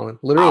warm, Colin.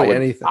 Literally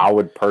anything. I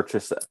would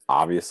purchase,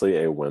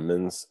 obviously, a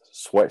women's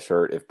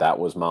sweatshirt if that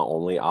was my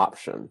only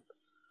option.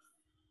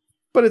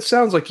 But it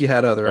sounds like you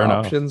had other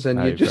options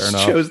and you just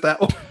chose that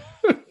one.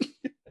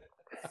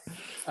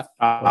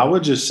 I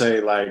would just say,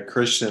 like,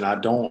 Christian, I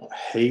don't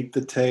hate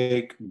the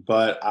take,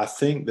 but I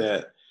think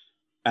that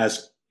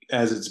as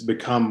it's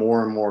become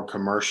more and more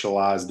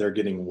commercialized, they're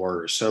getting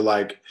worse. So,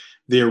 like,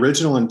 the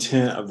original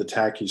intent of the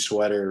tacky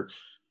sweater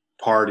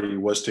party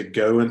was to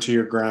go into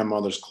your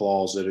grandmother's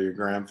closet or your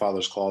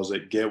grandfather's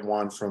closet, get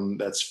one from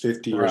that's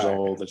 50 years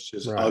old, that's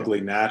just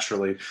ugly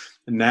naturally.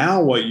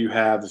 Now what you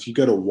have, if you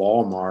go to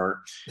Walmart,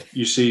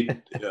 you see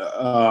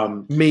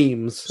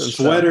memes,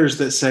 sweaters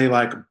that say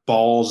like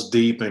balls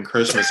deep in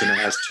Christmas, and it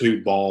has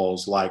 2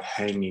 balls like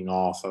hanging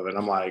off of it.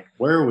 I'm like,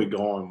 where are we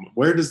going?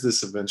 Where does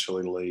this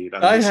eventually lead?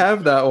 I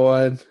have that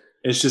one.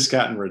 It's just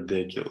gotten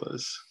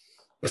ridiculous.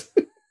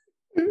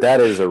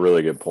 That is a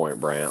really good point,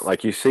 Brant.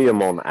 Like you see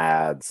them on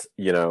ads,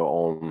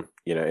 on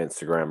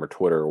Instagram or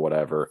Twitter or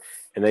whatever,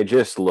 and they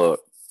just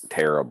look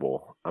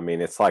terrible. I mean,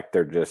 it's like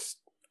they're just,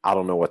 I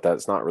don't know what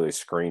that's not really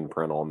screen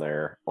print on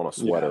there on a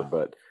sweater,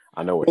 but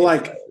I know what. Well,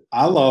 like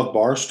I love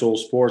Barstool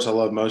Sports. I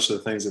love most of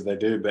the things that they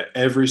do, but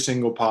every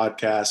single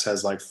podcast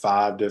has like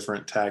 5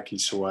 different tacky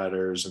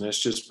sweaters, and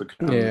it's just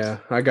become. Yeah,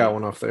 I got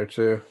one off there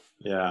too.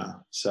 Yeah,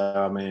 so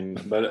I mean,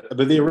 but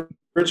the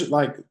original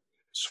like.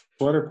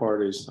 Sweater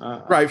parties,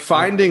 right?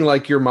 Finding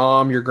like your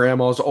mom, your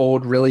grandma's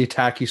old, really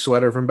tacky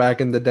sweater from back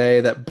in the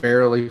day that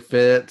barely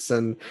fits,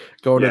 and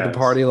going to the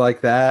party like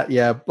that.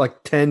 Yeah,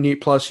 like 10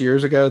 plus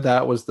years ago,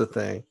 that was the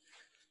thing.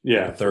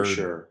 Yeah, for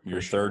sure.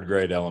 Your third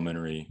grade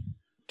elementary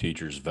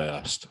teacher's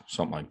vest,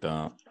 something like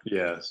that.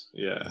 Yes.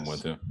 I'm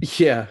with you.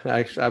 Yeah,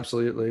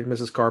 absolutely,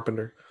 Mrs.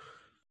 Carpenter.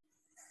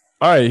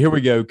 All right, here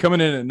we go.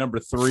 Coming in at number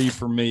 3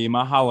 for me,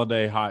 my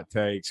holiday hot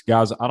takes,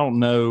 guys. I don't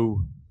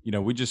know.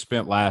 We just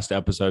spent last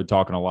episode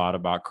talking a lot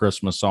about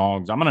Christmas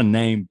songs. I'm going to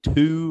name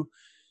 2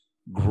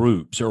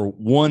 groups, or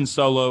one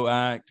solo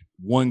act,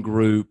 one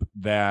group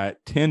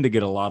that tend to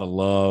get a lot of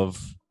love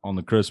on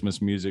the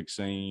Christmas music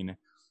scene.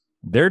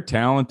 They're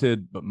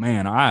talented, but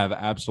man, I have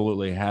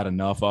absolutely had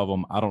enough of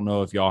them. I don't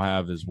know if y'all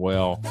have as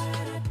well.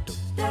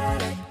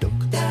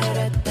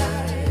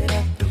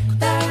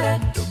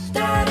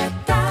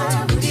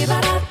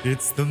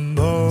 It's the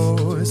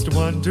most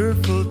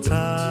wonderful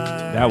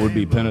time. That would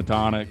be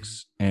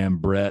Pentatonics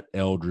and Brett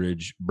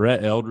Eldridge.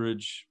 Brett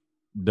Eldridge,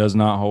 does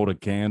not hold a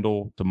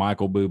candle to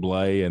Michael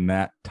Bublé and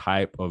that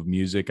type of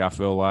music. I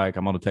feel like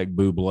I'm going to take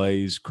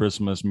Bublé's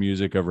Christmas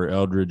music over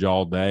Eldridge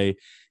all day.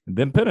 And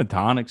then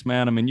Pentatonics,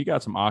 man. I mean, you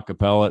got some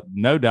acapella,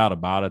 no doubt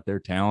about it. They're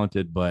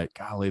talented, but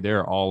golly,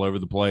 they're all over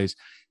the place.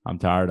 I'm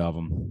tired of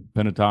them.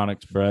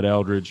 Pentatonics, Brett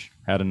Eldridge,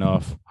 had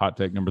enough. Hot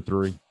take number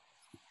 3.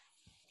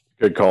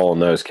 Good call on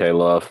those,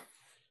 K-Love.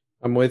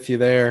 I'm with you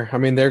there. I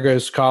mean, there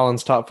goes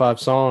Colin's top 5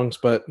 songs,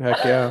 but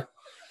heck yeah.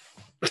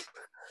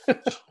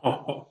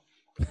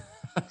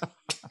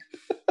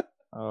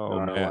 Oh,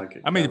 I man. like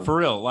it, I mean, Kevin. for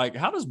real, like,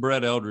 how does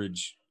Brett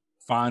Eldridge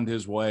find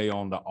his way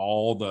onto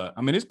all the –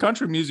 I mean, his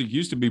country music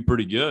used to be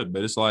pretty good,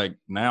 but it's like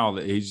now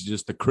that he's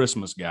just the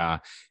Christmas guy.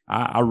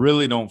 I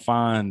really don't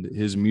find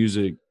his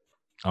music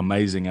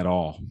amazing at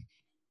all.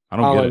 I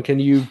don't Colin, get it. can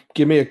you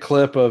give me a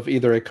clip of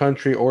either a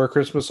country or a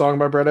Christmas song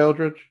by Brett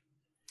Eldridge?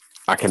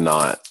 I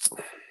cannot.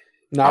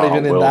 Not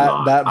even in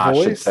that I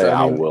should voice? say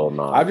I mean, will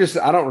not.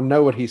 I don't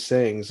know what he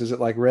sings. Is it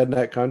like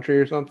redneck country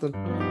or something?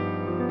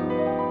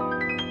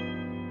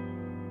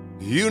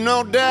 You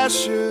know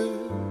Dasher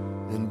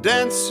and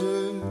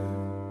Dancer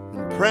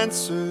and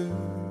Prancer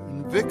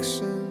and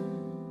Vixen,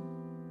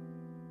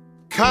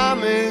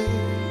 Comet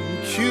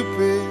and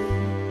Cupid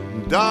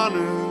and Donner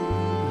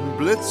and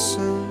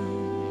Blitzen.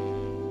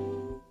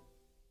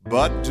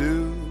 But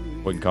do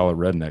Wouldn't call it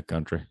redneck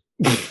country.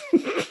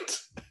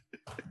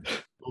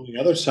 On the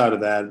other side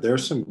of that,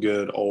 there's some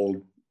good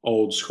old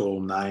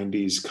school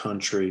 90s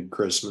country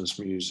Christmas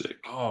music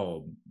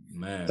Oh,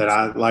 man. that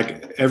I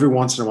like. Every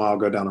once in a while, I'll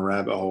go down a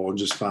rabbit hole and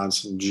just find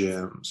some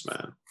gems,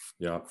 man.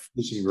 Yeah.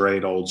 There's some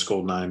great old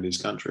school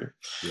 90s country.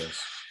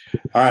 Yes.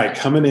 All right,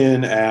 coming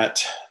in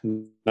at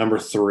number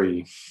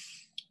 3.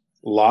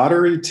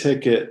 Lottery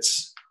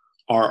tickets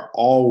are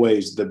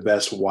always the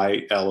best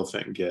white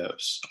elephant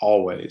gifts,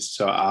 always.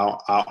 So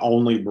I'll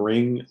only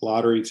bring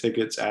lottery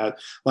tickets at,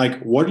 like,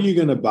 what are you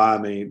going to buy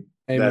me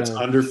that's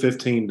Amen. under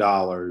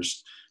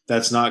 $15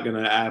 that's not going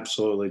to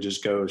absolutely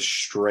just go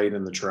straight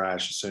in the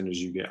trash as soon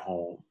as you get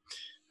home?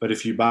 But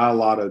if you buy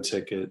lotto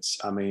tickets,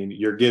 I mean,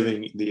 you're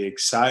giving the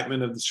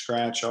excitement of the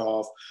scratch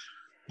off,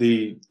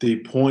 the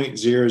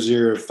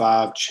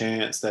 0.005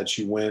 chance that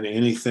you win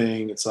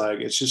anything. It's like,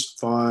 it's just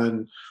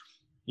fun.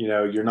 You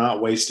know, you're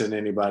not wasting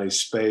anybody's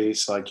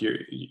space. Like,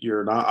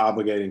 you're not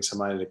obligating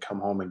somebody to come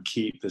home and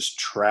keep this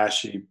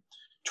trashy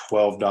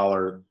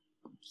 $12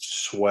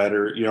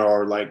 sweater, you know,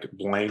 or like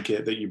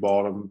blanket that you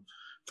bought them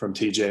from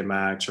TJ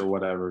Maxx or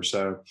whatever.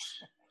 So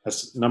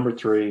that's number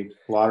 3.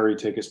 Lottery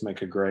tickets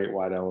make a great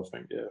white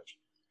elephant gift.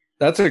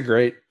 That's a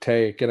great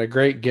take and a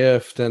great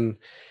gift. And,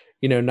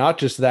 you know, not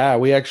just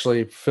that, we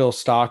actually fill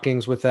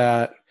stockings with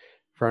that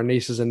for our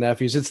nieces and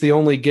nephews. It's the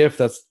only gift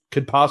that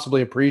could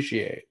possibly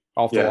appreciate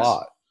off the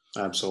lot.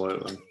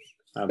 Absolutely.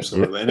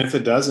 Absolutely. And if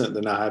it doesn't,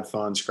 then I had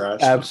fun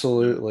scratching.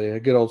 Absolutely. A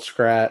good old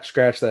scratch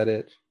that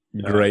itch.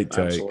 Great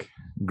take. Absolutely.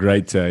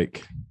 Great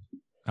take.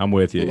 I'm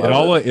with you.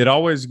 Love It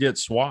always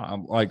gets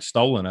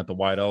stolen at the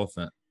White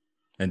Elephant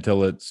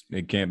until it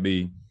can't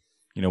be,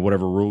 you know,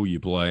 whatever rule you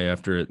play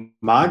after it.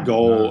 My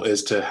goal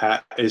is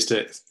to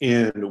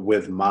end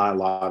with my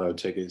lotto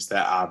tickets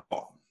that I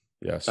bought.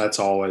 Yes. That's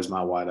always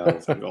my white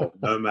elephant goal,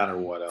 no matter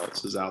what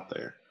else is out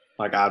there.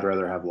 Like, I'd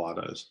rather have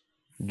lottos.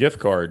 Gift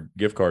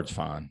card's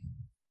fine.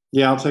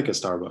 Yeah, I'll take a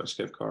Starbucks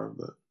gift card,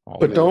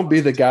 But don't be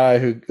the guy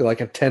who, like,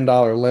 a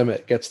 $10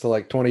 limit gets to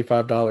like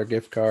 $25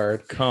 gift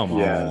card. Come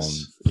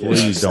Yes. on.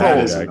 Please Yes.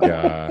 don't be that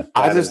guy.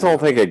 I just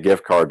don't think a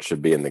gift card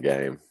should be in the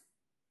game.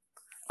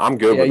 I'm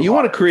good Yeah, with you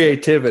want a lottery.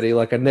 creativity,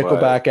 like a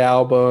Nickelback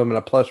album and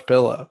a plush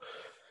pillow.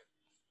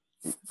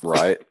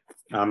 Right?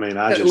 I mean,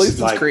 I At just least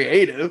like, it's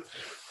creative.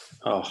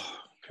 oh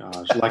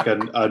gosh, like a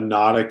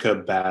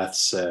Nautica bath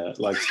set.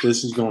 Like,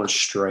 this is going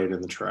straight in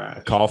the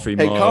trash. Coffee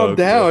Hey, mug. calm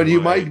down. with, You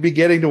like, might be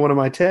getting to one of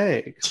my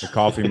takes. a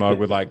coffee mug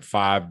with like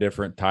 5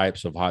 different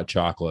types of hot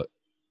chocolate.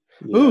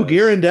 Ooh, Yes.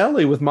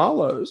 Ghirardelli with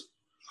Malos.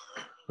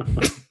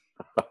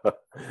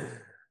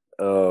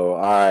 Oh, all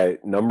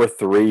right. Number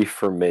 3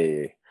 for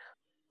me.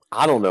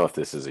 I don't know if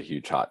this is a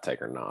huge hot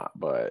take or not,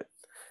 but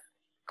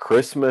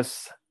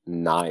Christmas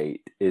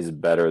night is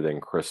better than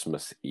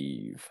Christmas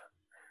Eve.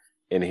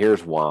 And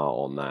here's why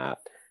on that.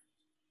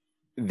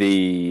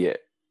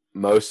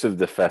 Most of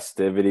the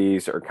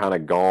festivities are kind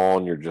of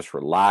gone. You're just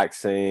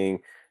relaxing.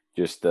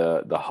 Just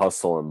the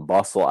hustle and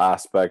bustle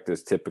aspect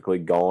is typically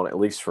gone, at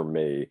least for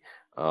me.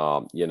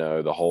 You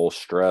know, the whole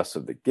stress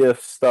of the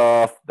gift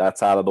stuff,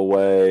 that's out of the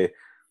way.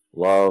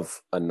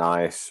 Love a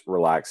nice,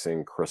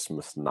 relaxing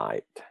Christmas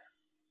night.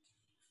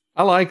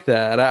 I like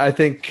that. I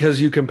think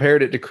because you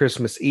compared it to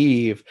Christmas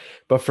Eve,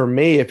 but for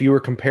me, if you were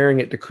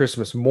comparing it to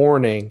Christmas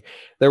morning,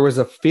 there was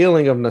a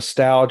feeling of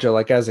nostalgia,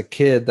 like as a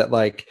kid, that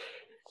like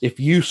if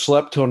you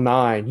slept till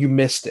 9, you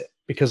missed it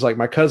because like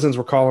my cousins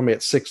were calling me at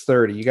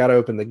 6:30. You got to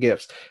open the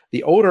gifts.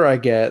 The older I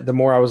get, the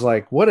more I was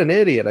like, what an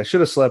idiot! I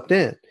should have slept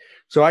in.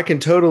 So I can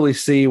totally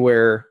see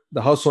where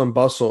the hustle and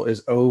bustle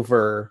is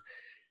over,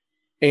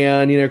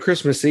 and you know,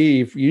 Christmas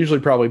Eve usually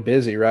probably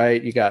busy,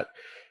 right? You got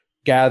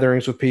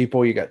gatherings with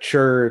people, you got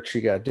church,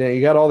 you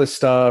got all this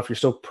stuff, you're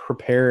still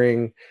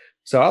preparing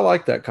So I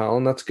like that,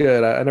 Colin. That's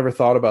good. I never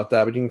thought about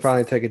that, but you can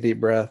finally take a deep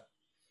breath.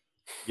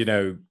 You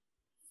know,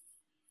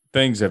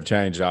 things have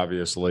changed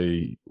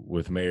obviously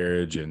with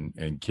marriage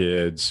and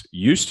kids.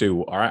 Used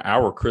to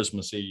our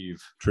Christmas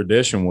Eve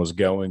tradition was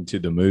going to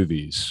the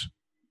movies.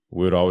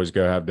 We would always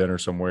go have dinner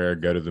somewhere,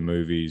 go to the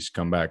movies,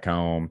 come back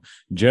home,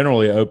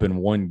 generally open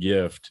one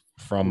gift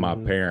from my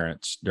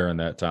parents during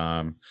that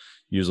time,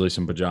 usually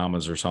some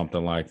pajamas or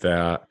something like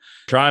that.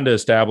 Trying to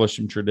establish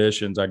some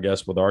traditions, I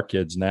guess, with our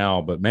kids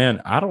now. But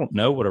man, I don't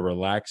know what a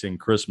relaxing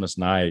Christmas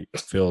night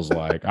feels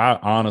like. I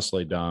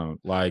honestly don't.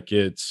 Like,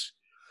 it's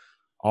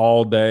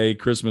all day,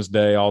 Christmas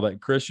Day, all that.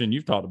 Christian,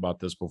 you've talked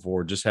about this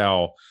before, just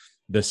how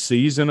the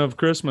season of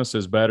Christmas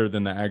is better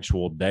than the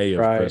actual day of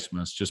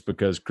Christmas, just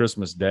because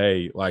Christmas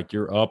Day, like,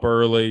 you're up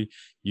early,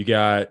 you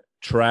got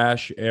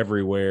trash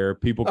everywhere,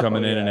 people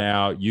coming in and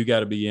out, you got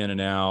to be in and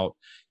out.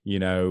 You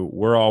know,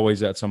 we're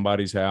always at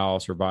somebody's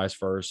house or vice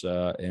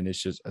versa. And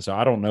it's just, so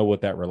I don't know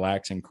what that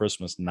relaxing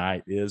Christmas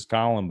night is,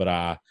 Colin, but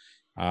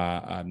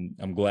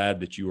I'm glad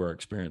that you are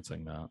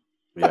experiencing that.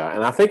 Yeah,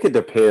 and I think it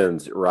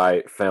depends,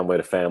 right, family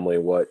to family,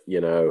 what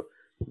the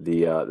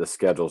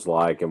schedule's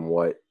like and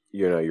what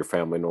your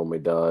family normally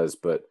does.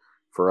 But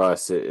for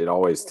us, it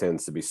always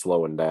tends to be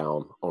slowing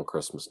down on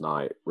Christmas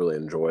night. Really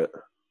enjoy it.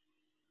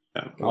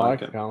 Yeah, I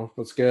like it, Colin.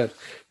 That's good.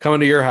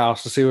 Coming to your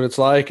house to see what it's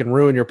like and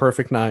ruin your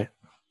perfect night.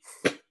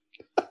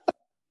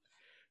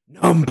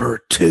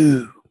 Number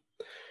 2.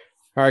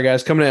 All right,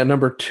 guys, coming in at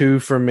number 2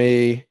 for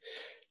me.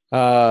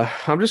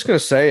 I'm just gonna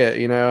say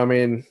it. I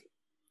mean,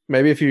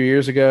 maybe a few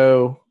years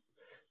ago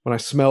when I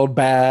smelled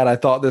bad, I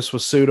thought this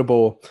was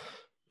suitable,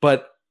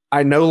 but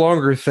I no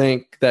longer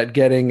think that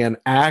getting an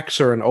Axe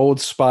or an Old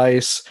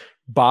Spice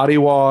body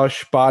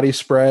wash, body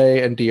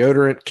spray, and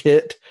deodorant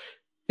kit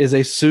is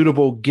a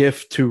suitable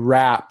gift to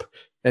wrap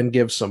and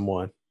give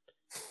someone.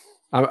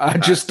 I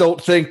just don't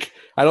think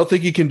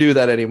you can do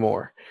that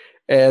anymore.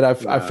 And I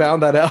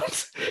found that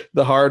out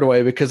the hard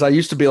way, because I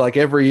used to be like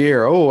every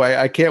year,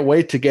 I can't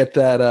wait to get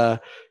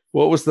that.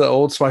 What was the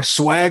Old Spice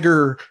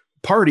Swagger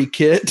party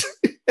kit?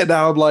 And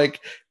now I'm like,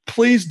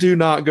 please do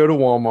not go to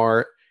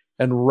Walmart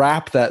and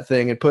wrap that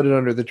thing and put it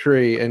under the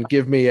tree and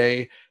give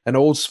me an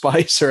Old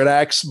Spice or an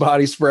Axe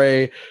body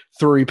spray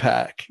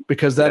 3-pack,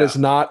 because that is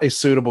not a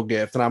suitable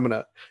gift. And I'm going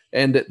to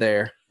end it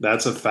there.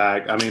 That's a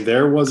fact. I mean,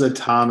 there was a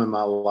time in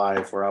my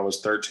life where I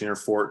was 13 or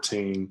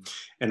 14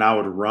 and I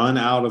would run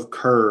out of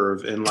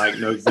Curve in like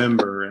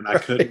November and I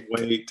couldn't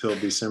wait till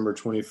December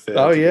 25th.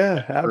 Oh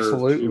yeah,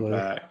 absolutely.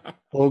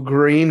 Little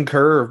green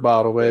Curve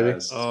bottle, baby.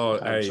 Yes,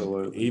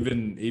 absolutely. Hey,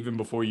 even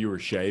before you were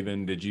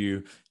shaving, did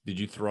you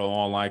throw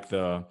on like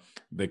the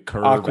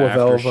Curve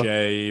Aquavelva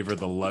aftershave or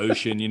the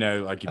lotion?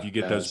 Like if you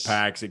get those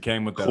packs, it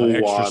came with the cool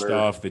extra water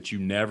stuff that you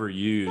never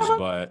use,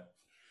 but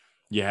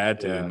you had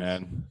to,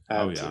 man.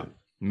 Had to.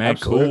 Man,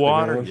 absolutely, cool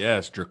water. man.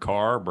 Yes,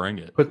 Dracar, bring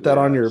it. Put that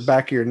on your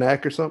back of your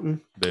neck or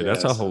something. Dude,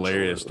 that's a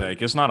hilarious take.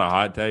 It's not a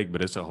hot take,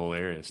 but it's a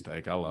hilarious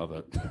take. I love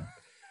it.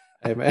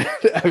 Hey, man.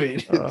 I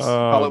mean,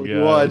 call it what you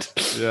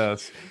want.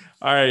 Yes.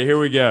 All right, here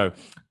we go.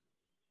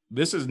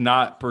 This is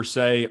not per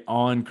se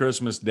on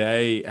Christmas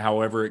Day.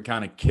 However, it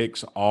kind of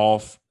kicks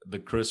off the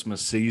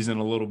Christmas season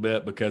a little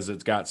bit because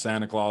it's got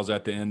Santa Claus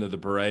at the end of the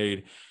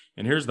parade.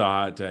 And here's the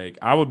hot take.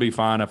 I would be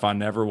fine if I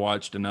never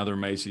watched another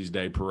Macy's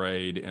Day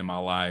Parade in my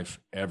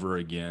life ever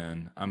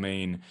again. I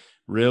mean,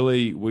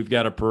 really, we've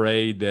got a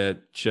parade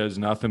that shows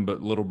nothing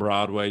but little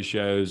Broadway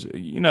shows.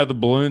 The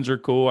balloons are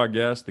cool, I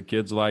guess. The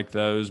kids like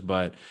those.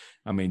 But,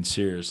 I mean,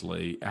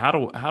 seriously, how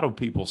do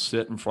people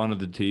sit in front of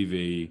the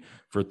TV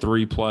for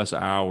 3+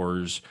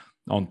 hours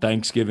on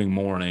Thanksgiving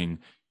morning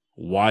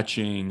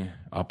watching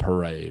a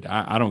parade?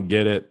 I don't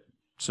get it.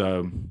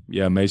 So,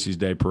 yeah, Macy's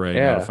Day Parade,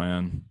 not a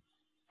fan.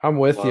 I'm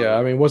with you.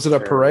 I mean, was it a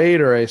parade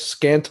or a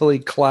scantily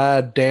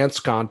clad dance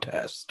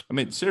contest? I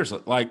mean, seriously,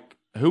 like,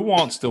 who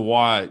wants to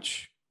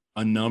watch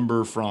a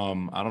number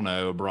from, I don't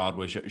know,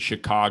 Broadway,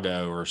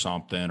 Chicago or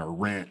something, or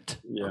Rent,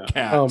 or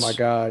Cats? Oh, my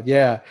God.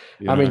 Yeah.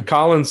 I mean,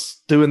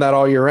 Colin's doing that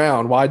all year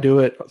round. Why do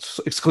it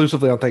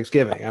exclusively on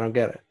Thanksgiving? I don't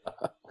get it.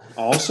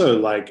 Also,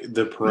 like,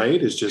 the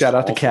parade is just shout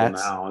out to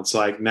Cats now. It's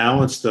like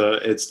now it's the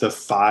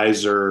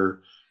Pfizer.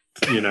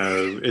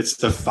 It's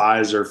the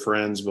Pfizer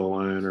Friends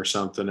balloon or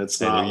something.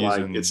 It's not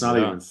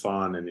even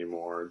fun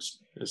anymore.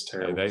 It's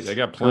terrible. They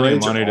got plenty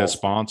of money to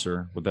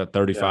sponsor with that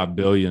 $35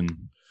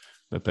 billion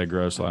that they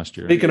grossed last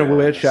year. Speaking of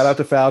which, shout out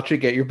to Fauci.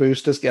 Get your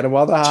boosters. Get them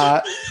while they're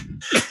hot.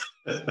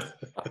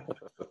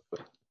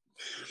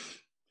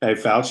 Hey,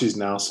 Fauci's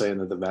now saying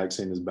that the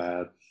vaccine is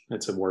bad.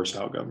 It's a worse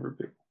outcome for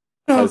people.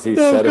 Has he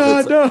said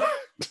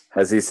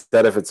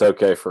if it's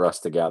okay for us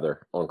to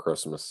gather on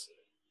Christmas?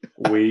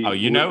 If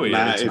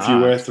you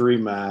wear 3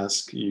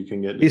 masks, you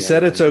can get. He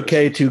said it's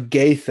okay to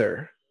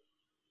Gaither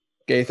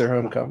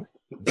homecoming.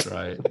 That's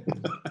right.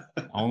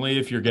 Only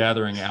if you're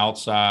gathering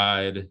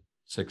outside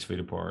 6 feet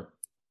apart.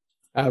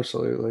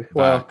 Absolutely.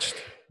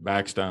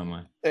 Vaxxed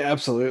only.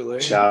 Absolutely.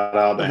 Shout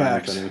out to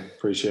Anthony.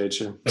 Appreciate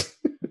you.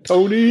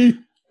 Tony.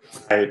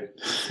 Right.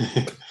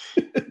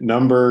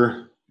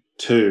 Number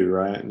 2,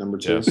 right? Number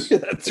 2. Yes.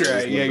 That's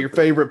right. Yeah, your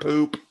favorite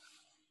poop.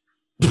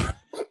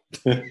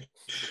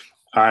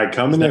 All right,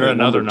 coming in at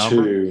another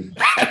number 2.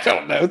 I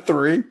don't know,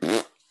 3.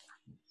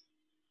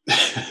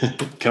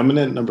 Coming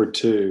in at number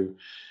 2.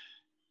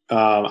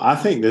 I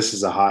think this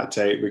is a hot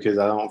take because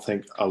I don't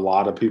think a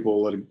lot of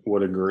people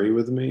would agree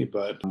with me,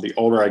 but the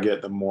older I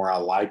get, the more I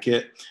like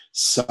it.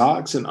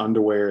 Socks and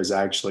underwear is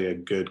actually a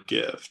good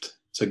gift.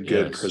 It's a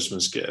good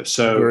Christmas gift.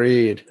 So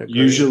Agreed.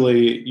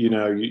 Usually,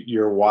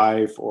 your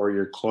wife or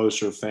your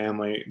closer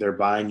family, they're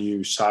buying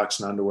you socks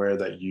and underwear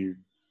that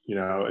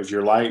if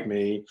you're like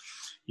me,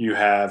 you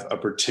have a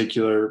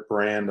particular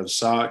brand of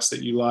socks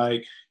that you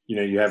like.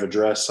 You have a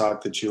dress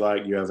sock that you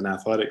like. You have an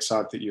athletic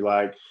sock that you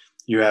like.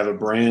 You have a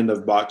brand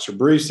of boxer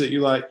briefs that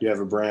you like. You have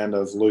a brand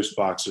of loose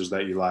boxers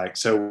that you like.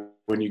 So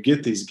when you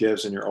get these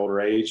gifts in your older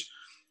age,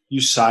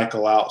 you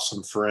cycle out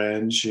some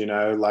fringe,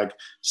 like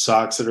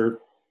socks that are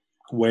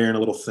wearing a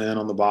little thin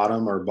on the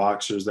bottom or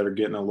boxers that are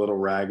getting a little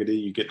raggedy.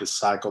 You get to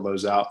cycle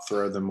those out,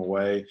 throw them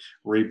away,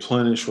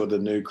 replenish with a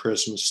new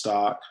Christmas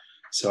stock.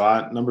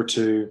 So number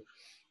 2,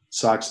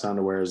 socks and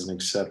underwear is an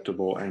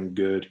acceptable and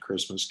good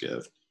Christmas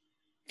gift.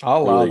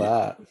 I'll allow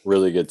that.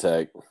 Really good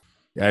take.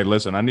 Hey,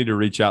 listen, I need to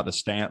reach out to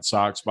Stance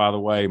Socks, by the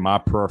way. My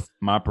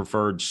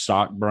preferred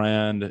sock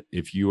brand,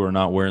 if you are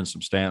not wearing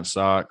some Stance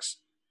socks,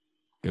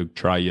 go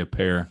try you a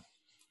pair.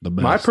 The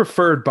best. My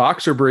preferred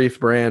boxer brief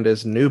brand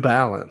is New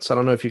Balance. I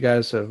don't know if you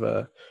guys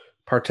have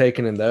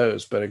partaken in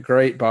those, but a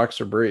great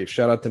boxer brief.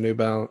 Shout out to New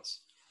Balance.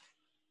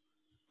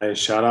 Hey,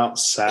 shout out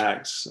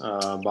Saks,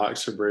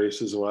 boxer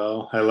briefs as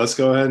well. Hey, let's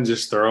go ahead and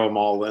just throw them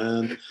all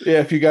in. Yeah,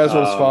 if you guys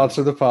want to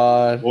sponsor the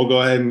pod. We'll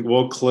go ahead and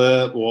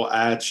we'll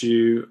at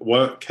you.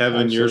 What,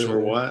 Kevin, Absolutely. Yours were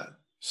what?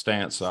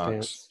 Stance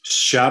Socks.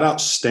 Shout out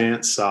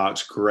Stance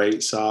Socks.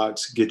 Great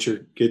socks. Get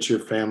your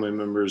family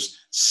members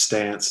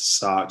Stance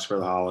socks for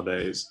the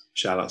holidays.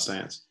 Shout out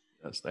Stance.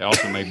 Yes, they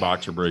also make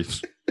boxer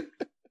briefs.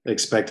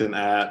 Expect an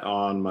ad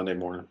on Monday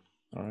morning.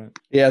 All right.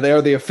 Yeah, they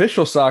are the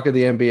official sock of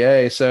the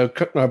NBA. So,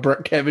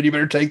 Kevin, you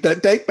better take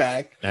that take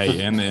back. Hey,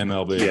 and the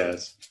MLB.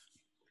 Yes.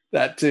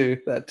 That too.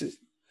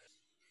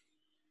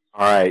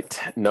 All right.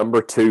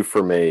 Number 2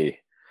 for me.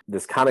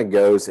 This kind of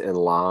goes in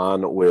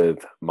line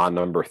with my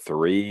number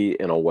 3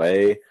 in a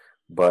way,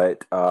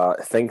 but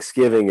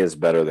Thanksgiving is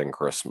better than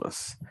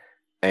Christmas.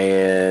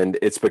 And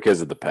it's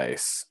because of the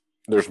pace.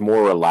 There's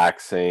more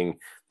relaxing.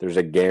 There's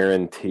a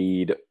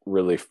guaranteed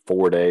really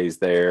 4 days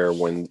there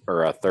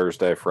or a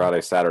Thursday,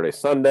 Friday, Saturday,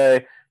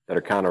 Sunday that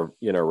are kind of,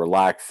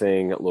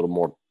 relaxing, a little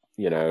more,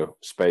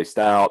 spaced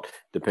out,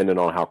 depending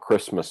on how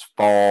Christmas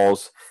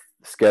falls.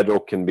 The schedule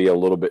can be a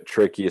little bit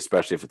tricky,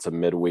 especially if it's a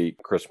midweek,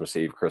 Christmas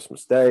Eve,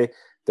 Christmas Day.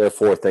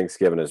 Therefore,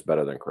 Thanksgiving is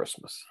better than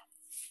Christmas.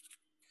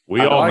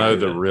 We all know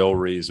the real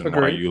reason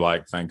why you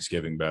like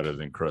Thanksgiving better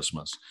than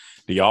Christmas.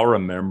 Do y'all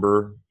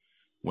remember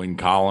when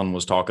Colin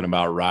was talking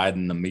about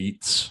riding the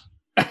meats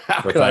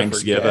for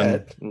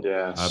Thanksgiving?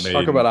 Yes. I mean,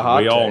 talk about a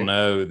hot we all take.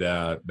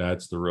 know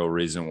that's the real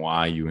reason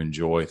why you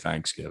enjoy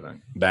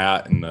Thanksgiving.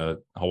 That and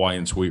the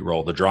Hawaiian sweet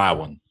roll, the dry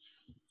one.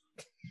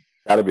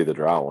 That'd be the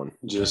dry one.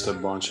 Just a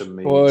bunch of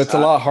meat. Well, it's a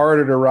lot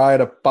harder to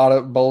ride a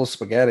bowl of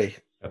spaghetti.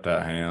 Got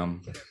that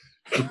ham.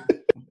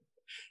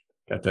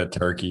 Got that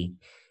turkey.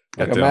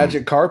 Like a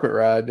magic carpet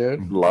ride,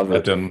 dude. Love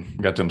it.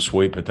 Got them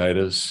sweet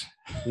potatoes.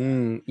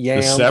 Yams.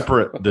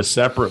 The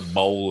separate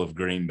bowl of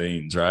green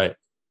beans, right?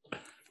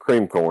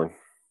 Cream corn.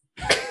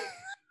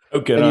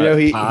 Okay. And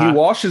he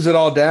washes it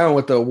all down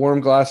with a warm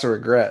glass of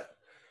regret.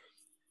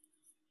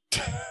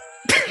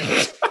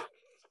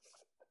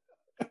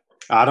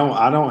 I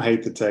don't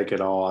hate the take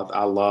at all.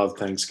 I love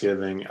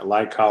Thanksgiving.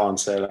 Like Colin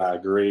said, I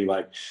agree.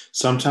 Like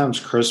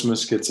sometimes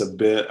Christmas gets a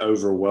bit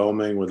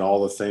overwhelming with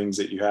all the things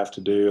that you have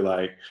to do.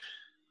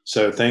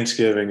 So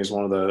Thanksgiving is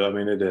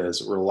it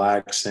is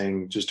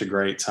relaxing, just a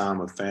great time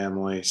with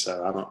family.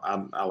 So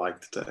I like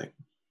the take.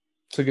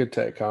 It's a good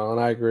take, Colin.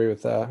 I agree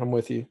with that. I'm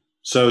with you.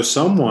 So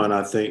someone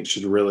I think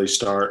should really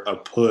start a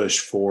push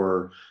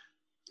for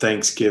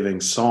Thanksgiving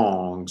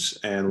songs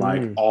and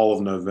all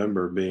of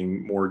November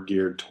being more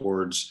geared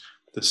towards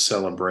the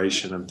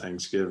celebration of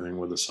Thanksgiving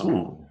with a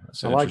song.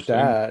 I like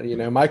that.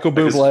 Michael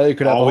Bublé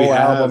could have a whole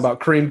album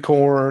about cream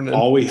corn.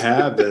 All we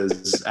have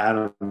is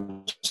Adam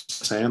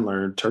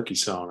Sandler turkey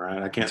song,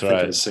 right? I can't think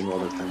of a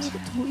single other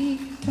Thanksgiving. To eat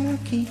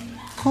turkey,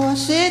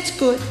 'cause it's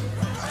good.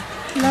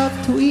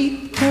 Love to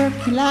eat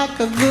turkey like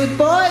a good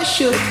boy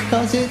should,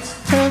 'cause it's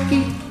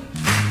turkey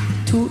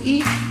to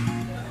eat.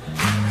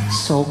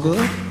 So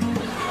good.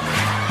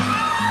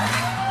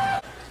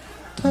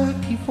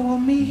 Turkey for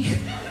me,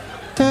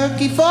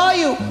 turkey for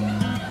you.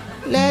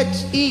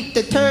 Let's eat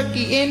the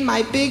turkey in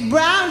my big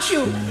brown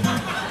shoe.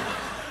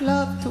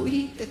 Love to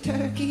eat the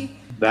turkey.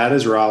 That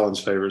is Rollin's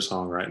favorite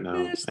song right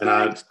now. And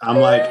I'm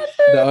like,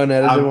 the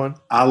unedited one.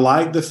 I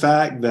like the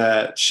fact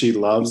that she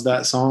loves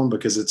that song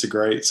because it's a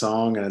great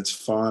song and it's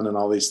fun and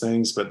all these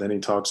things. But then he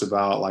talks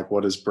about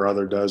what his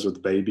brother does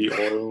with baby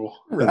oil.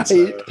 Right.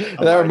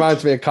 That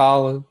reminds me of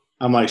Colin.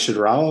 I'm like, should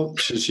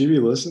she be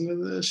listening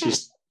to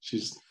this?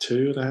 She's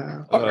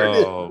 2.5.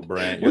 Oh,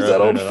 Brant, Was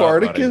that on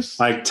Farticus?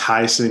 Like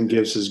Tyson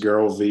gives his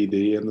girl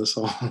VD in the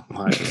song.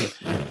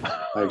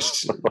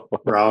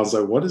 Ron's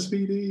like, what is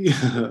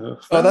VD?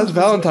 Oh, that's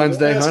Valentine's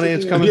Day, honey.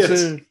 It's coming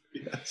soon.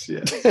 Yes.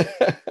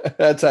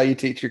 That's how you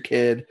teach your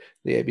kid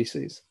the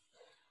ABCs.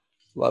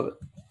 Love it.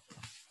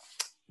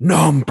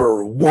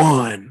 Number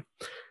 1.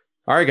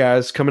 All right,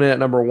 guys, coming in at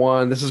number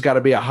 1. This has got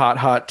to be a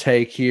hot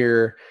take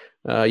here.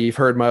 You've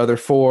heard my other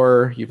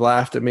 4. You've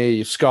laughed at me.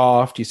 You've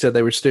scoffed. You said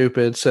they were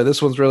stupid. So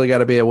this one's really got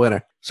to be a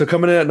winner. So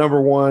coming in at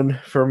number 1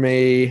 for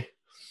me,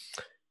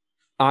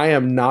 I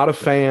am not a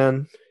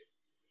fan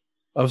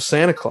of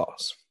Santa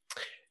Claus.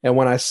 And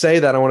when I say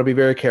that, I want to be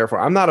very careful.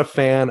 I'm not a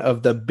fan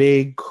of the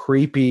big,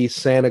 creepy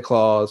Santa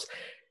Claus.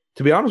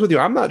 To be honest with you,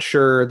 I'm not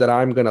sure that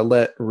I'm going to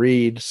let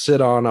Reed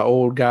sit on an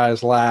old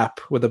guy's lap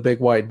with a big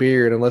white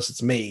beard unless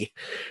it's me.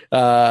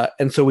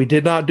 And so we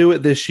did not do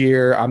it this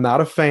year. I'm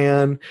not a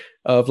fan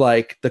of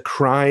like the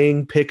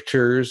crying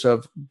pictures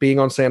of being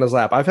on Santa's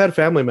lap. I've had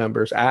family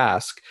members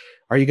ask,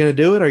 are you going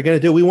to do it? Are you going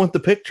to do it? We want the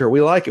picture.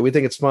 We like it. We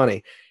think it's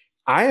funny.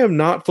 I am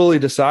not fully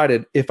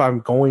decided if I'm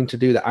going to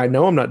do that. I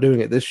know I'm not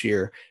doing it this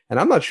year, and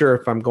I'm not sure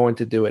if I'm going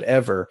to do it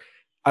ever.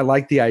 I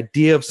like the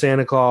idea of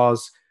Santa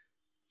Claus.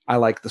 I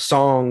like the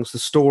songs, the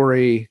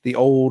story, the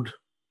old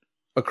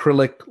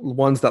acrylic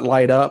ones that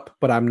light up,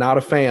 but I'm not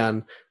a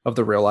fan of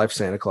the real life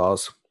Santa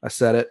Claus. I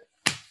said it.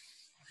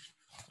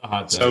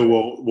 So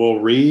will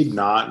Reed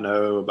not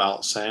know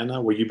about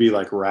Santa? Will you be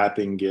like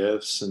wrapping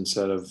gifts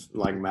instead of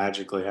like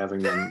magically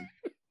having them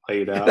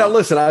laid out? Now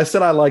listen, I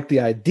said I like the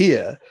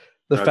idea.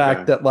 The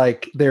fact that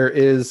like there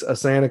is a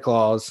Santa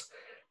Claus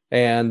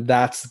and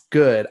that's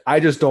good. I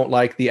just don't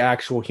like the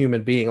actual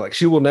human being. Like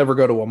she will never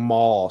go to a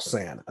mall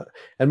Santa.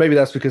 And maybe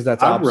that's because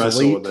that's obsolete. I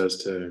wrestle with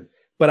those too.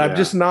 But I'm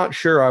just not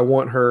sure I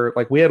want her.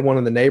 Like we had one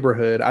in the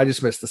neighborhood. I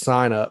just missed the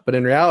sign up. But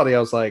in reality, I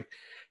was like,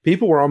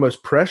 people were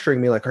almost pressuring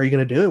me like, are you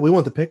going to do it? We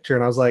want the picture.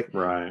 And I was like,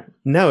 right.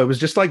 No, it was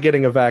just like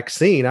getting a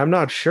vaccine. I'm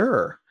not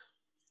sure.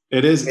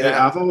 It is.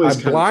 I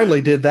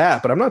blindly did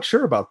that, but I'm not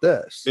sure about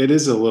this. It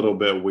is a little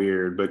bit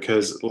weird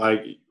because,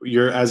 like,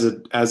 you're as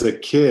a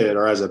kid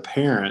or as a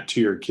parent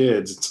to your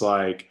kids, it's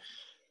like,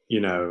 you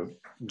know,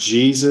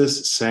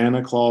 Jesus,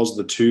 Santa Claus,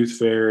 the Tooth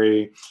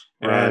Fairy,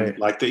 and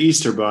like the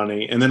Easter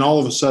Bunny, and then all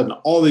of a sudden,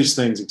 all these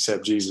things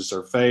except Jesus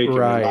are fake and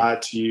they lied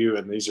to you,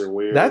 and these are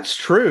weird. That's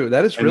true.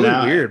 That is really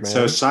weird, man.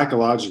 So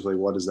psychologically,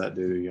 what does that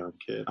do to a young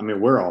kid? I mean,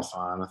 we're all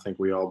fine. I think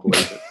we all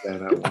believe it.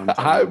 Santa at one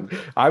time.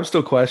 I'm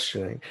still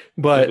questioning,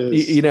 but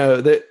you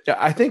know that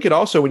I think it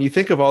also when you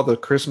think of all the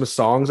Christmas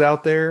songs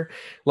out there,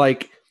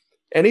 like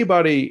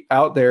anybody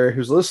out there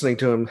who's listening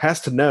to them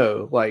has to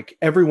know, like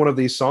every one of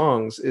these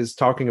songs is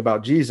talking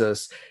about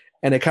Jesus.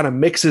 And it kind of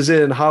mixes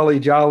in Holly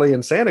Jolly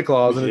and Santa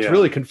Claus, and it's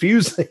really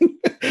confusing.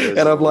 And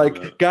I'm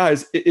like,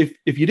 guys,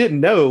 if you didn't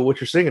know what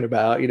you're singing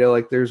about, you know,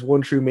 like there's one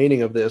true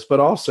meaning of this,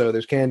 but also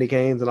there's candy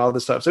canes and all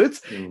this stuff. So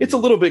it's a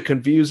little bit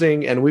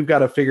confusing, and we've got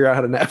to figure out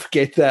how to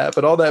navigate that.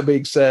 But all that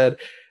being said,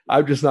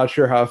 I'm just not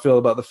sure how I feel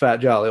about the fat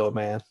jolly old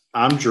man.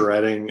 I'm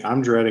dreading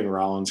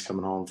Rollins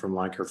coming home from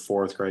like her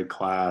 4th grade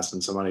class,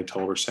 and somebody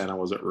told her Santa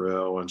wasn't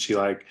real, and she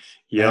like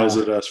yells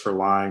at us for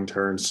lying to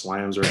her and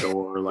slams her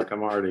door. Like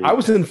I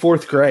was in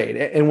 4th grade,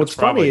 and what's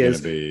funny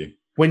is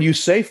when you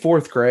say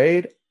 4th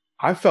grade,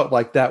 I felt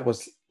like that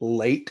was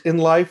late in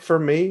life for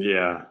me.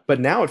 Yeah, but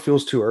now it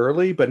feels too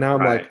early. But now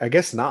I'm like, I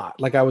guess not.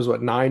 Like I was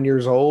 9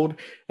 years old,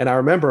 and I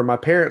remember my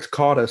parents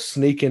caught us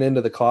sneaking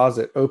into the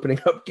closet, opening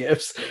up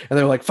gifts, and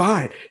they were like,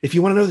 "Fine, if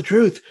you want to know the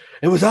truth,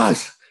 it was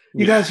us."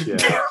 You guys are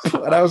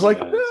terrible. And I was like,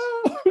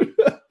 no.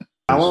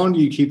 How long do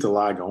you keep the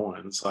lie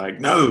going? It's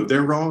like, no,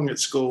 they're wrong at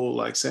school.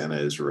 Like Santa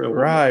is real.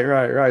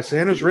 Right.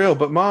 Santa's real.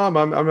 But Mom,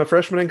 I'm a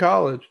freshman in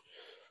college.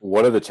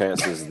 What are the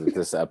chances that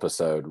this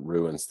episode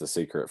ruins the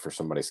secret for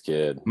somebody's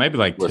kid? Maybe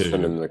like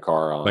listening 2. in the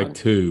car on. Like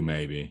 2,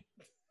 maybe.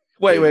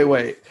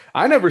 Wait.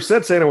 I never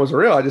said Santa was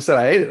real. I just said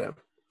I hated him.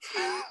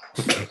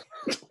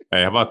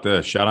 Hey, how about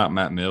this? Shout out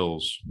Matt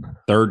Mills,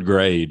 3rd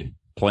grade.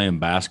 Playing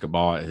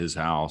basketball at his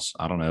house.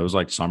 I don't know. It was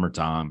like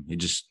summertime. He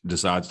just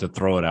decides to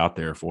throw it out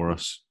there for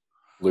us.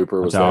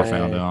 Looper was there. there. That's how I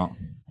found out.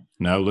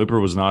 No, Looper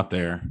was not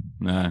there.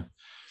 Nah. I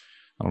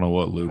don't know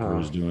what Looper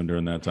was doing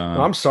during that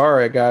time. I'm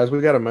sorry, guys. We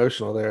got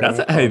emotional there.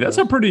 That's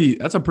a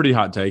pretty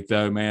hot take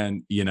though,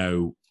 man. You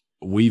know,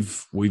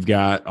 we've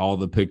got all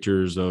the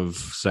pictures of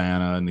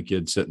Santa and the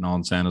kid sitting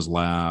on Santa's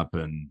lap,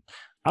 and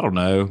I don't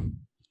know.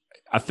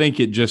 I think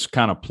it just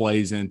kind of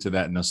plays into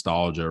that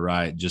nostalgia,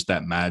 right? Just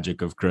that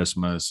magic of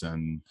Christmas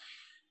and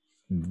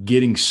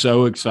getting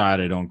so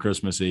excited on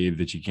Christmas Eve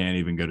that you can't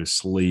even go to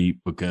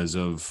sleep because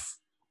of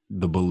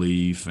the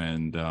belief.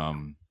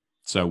 And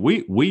so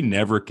we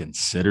never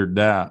considered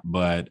that,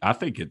 but I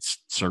think it's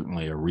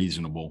certainly a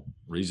reasonable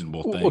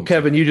thing. Well,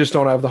 Kevin, you just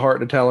don't have the heart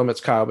to tell him it's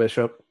Kyle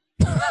Bishop.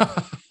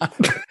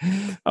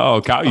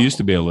 Oh, Kyle used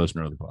to be a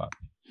listener of the pod.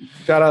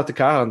 Shout out to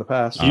Kyle in the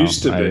past.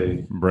 Used to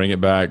be. Bring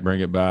it back.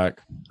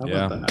 How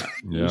yeah. about that?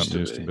 Yeah,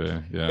 used to be.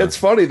 Yeah. It's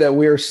funny that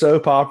we are so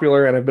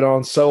popular and have been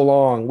on so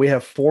long. We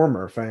have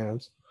former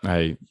fans.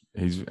 Hey,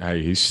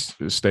 He's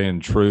staying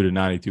true to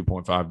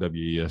 92.5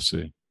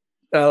 WESC.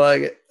 I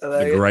like it.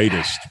 The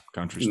greatest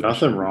country station.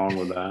 Nothing wrong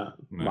with that.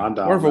 No.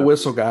 More of a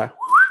whistle guy.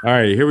 All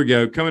right, here we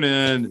go. Coming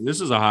in. This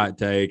is a hot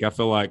take. I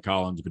feel like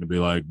Colin's going to be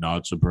like,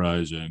 not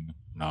surprising,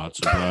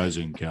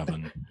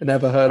 Kevin. I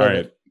never heard All of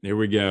right, it. here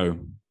we go.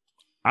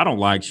 I don't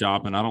like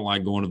shopping. I don't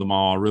like going to the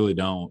mall. I really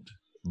don't.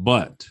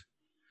 But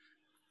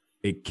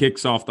it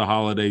kicks off the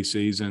holiday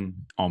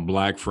season on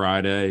Black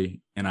Friday,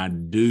 and I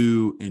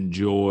do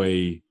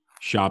enjoy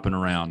shopping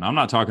around. I'm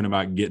not talking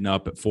about getting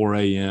up at 4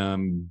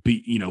 a.m.,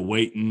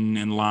 waiting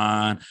in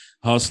line,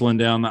 hustling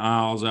down the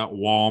aisles at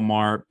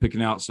Walmart,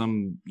 picking out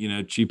some,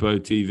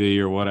 cheapo TV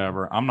or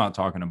whatever. I'm not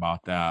talking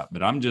about that,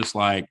 but I'm just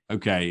like,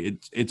 okay,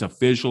 it's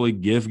officially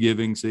gift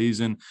giving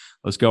season.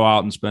 Let's go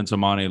out and spend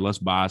some money. Let's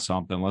buy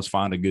something. Let's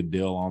find a good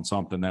deal on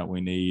something that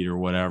we need or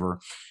whatever.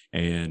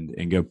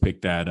 And go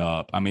pick that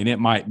up. I mean, it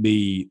might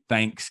be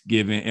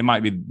Thanksgiving. It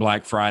might be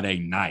Black Friday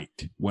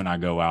night when I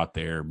go out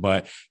there,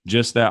 but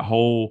just that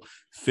whole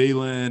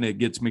feeling, it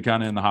gets me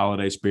kind of in the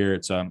holiday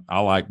spirit. So I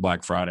like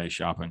Black Friday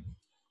shopping.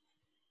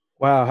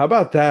 Wow. How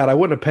about that? I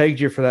wouldn't have pegged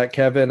you for that,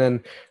 Kevin.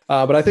 And,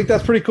 but I think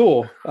that's pretty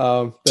cool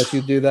that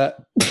you do that.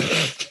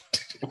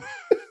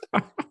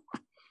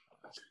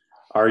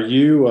 Are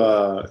you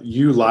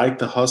you like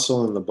the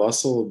hustle and the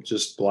bustle of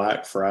just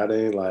Black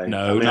Friday? Like,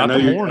 no, I know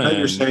morning.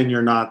 you're saying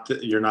you're not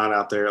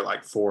out there at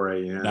like 4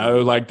 a.m. No,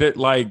 like that,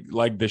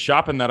 like the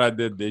shopping that I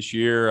did this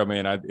year. I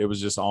mean, it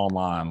was just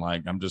online.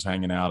 Like I'm just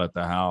hanging out at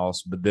the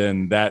house. But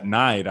then that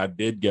night, I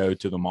did go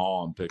to the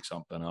mall and pick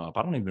something up.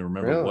 I don't even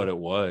remember what it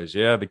was.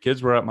 Yeah, the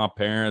kids were at my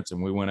parents,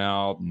 and we went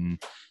out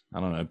and I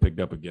don't know, picked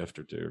up a gift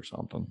or two or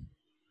something.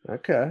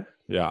 Okay.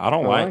 Yeah, I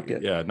don't like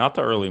it. Yeah, not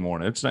the early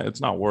morning.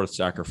 It's not worth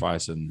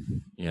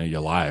sacrificing,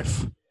 your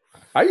life.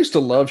 I used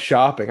to love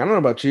shopping. I don't know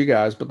about you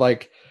guys, but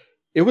like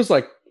it was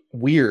like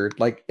weird.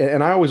 Like,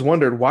 and I always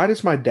wondered, why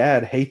does my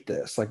dad hate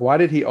this? Like, why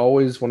did he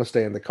always want to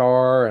stay in the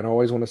car and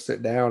always want to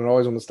sit down and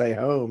always want to stay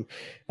home?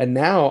 And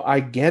now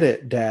I get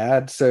it,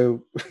 Dad.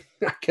 So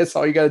I guess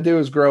all you got to do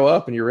is grow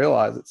up and you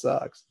realize it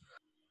sucks.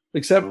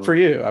 Except for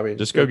you. I mean,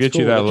 just go get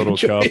you that little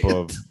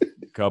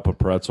cup of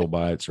pretzel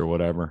bites or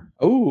whatever.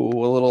 Oh,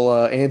 a little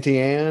Auntie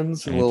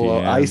Anne's, a little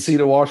icy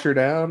to wash her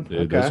down.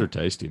 Dude, those are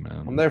tasty,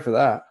 man. I'm there for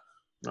that.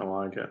 I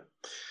like it.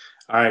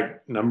 All right,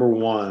 number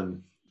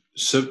one.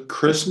 So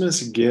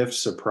Christmas gift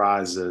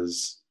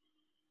surprises,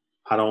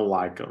 I don't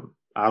like them.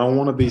 I don't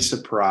want to be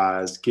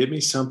surprised. Give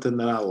me something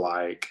that I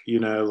like.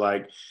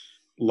 Like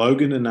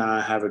Logan and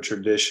I have a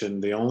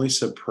tradition. The only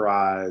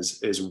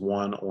surprise is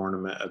one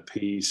ornament a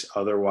piece.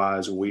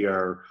 Otherwise, we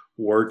are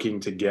working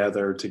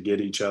together to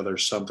get each other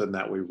something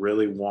that we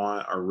really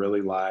want or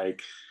really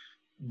like.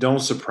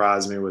 Don't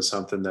surprise me with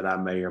something that I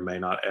may or may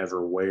not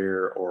ever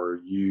wear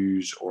or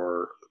use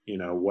or,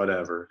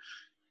 whatever.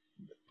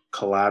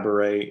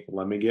 Collaborate.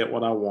 Let me get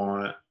what I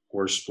want.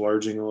 We're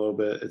splurging a little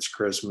bit. It's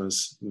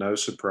Christmas. No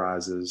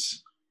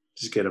surprises.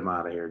 Just get them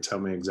out of here. Tell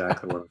me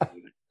exactly what I'm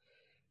doing.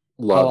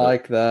 Love I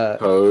like that.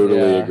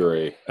 Totally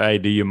agree. Hey,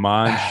 do you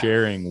mind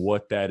sharing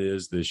what that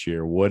is this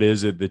year? What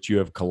is it that you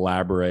have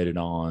collaborated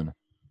on?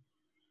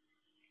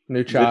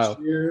 New child.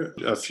 This year,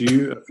 a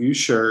few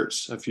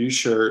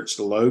shirts.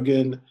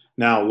 Logan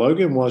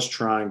was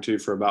trying to,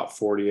 for about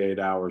 48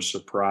 hours,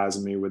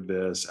 surprise me with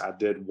this. I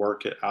did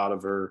work it out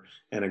of her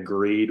and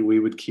agreed we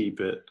would keep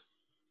it.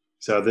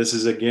 So this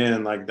is,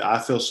 again, like, I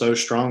feel so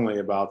strongly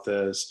about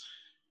this.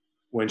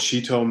 When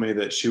she told me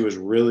that she was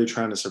really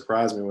trying to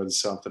surprise me with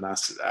something, I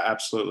said,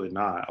 absolutely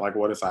not. Like,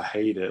 what if I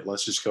hate it?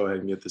 Let's just go ahead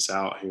and get this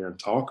out here and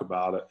talk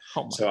about it.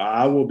 So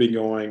I will be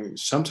going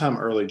sometime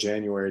early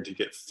January to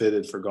get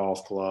fitted for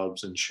golf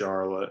clubs in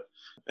Charlotte.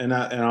 And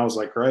I was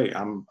like, great,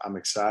 I'm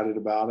excited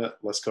about it.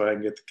 Let's go ahead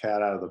and get the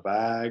cat out of the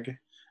bag.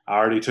 I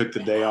already took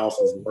the day off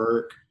of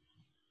work.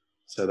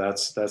 So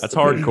that's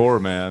hardcore,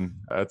 man.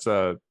 That's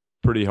a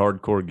pretty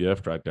hardcore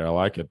gift right there. I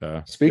like it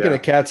though. Speaking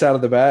of cats out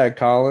of the bag,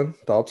 Colin,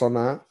 thoughts on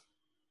that?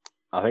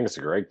 I think it's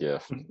a great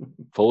gift.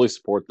 Fully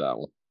support that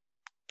one.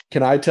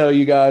 Can I tell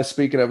you guys,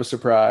 speaking of a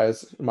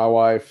surprise, my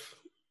wife,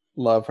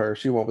 love her.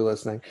 She won't be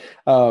listening.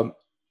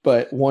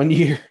 But one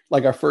year,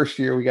 like our first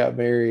year we got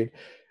married,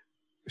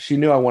 she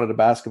knew I wanted a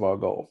basketball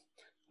goal.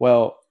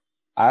 Well,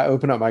 I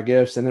open up my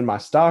gifts and in my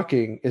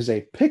stocking is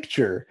a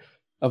picture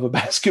of a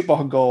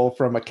basketball goal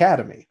from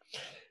Academy.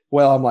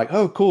 Well, I'm like,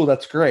 oh, cool.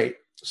 That's great.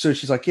 So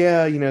she's like,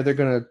 yeah, they're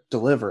going to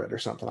deliver it or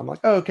something. I'm like,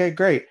 oh, okay,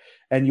 great.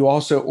 And you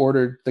also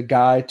ordered the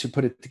guy to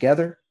put it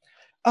together?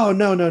 Oh,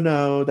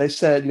 no. They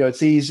said,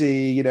 it's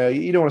easy. You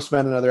don't want to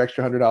spend another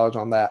extra $100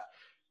 on that.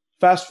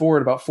 Fast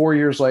forward about 4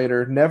 years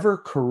later, never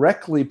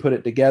correctly put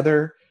it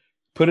together,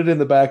 put it in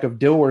the back of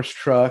Dilworth's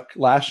truck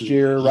last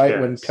year, right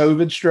when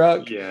COVID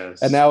struck.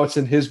 Yes. And now it's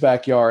in his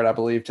backyard, I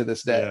believe, to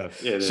this day.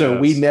 Yes, so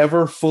we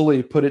never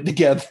fully put it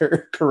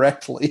together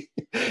correctly.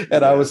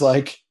 And I was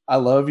like, I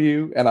love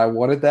you. And I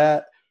wanted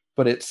that.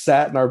 But it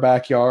sat in our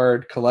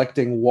backyard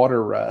collecting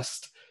water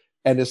rust.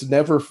 And it's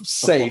never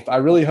safe. I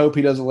really hope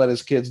he doesn't let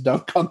his kids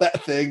dunk on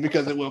that thing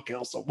because it will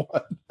kill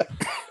someone.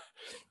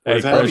 Hey,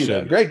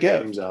 Christian, great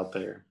gift out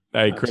there.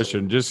 Hey,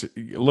 Christian, just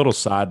a little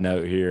side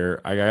note here.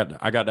 I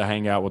got to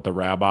hang out with the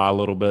rabbi a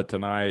little bit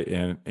tonight,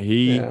 and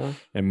he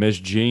and Miss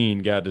Jean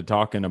got to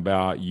talking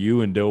about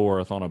you and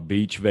Dilworth on a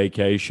beach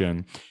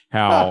vacation.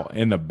 How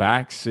in the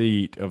back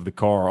seat of the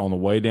car on the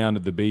way down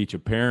to the beach,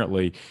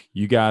 apparently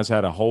you guys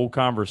had a whole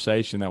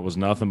conversation that was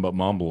nothing but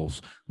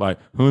mumbles, like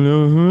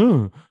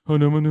and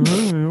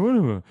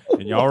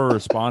y'all were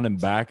responding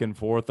back and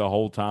forth the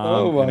whole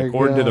time. And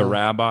according to the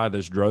rabbi,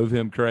 this drove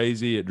him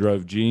crazy. It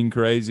drove Jean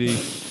crazy,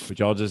 but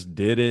y'all just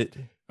did it.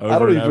 I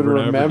don't even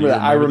remember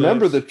that. I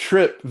remember the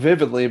trip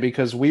vividly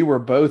because we were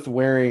both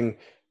wearing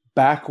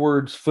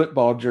backwards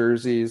football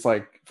jerseys,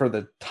 like for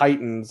the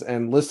Titans,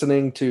 and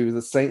listening to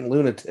the Saint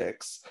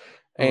Lunatics.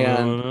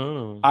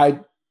 And I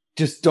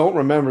just don't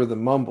remember the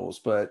mumbles,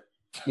 but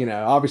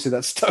obviously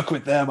that stuck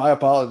with them. I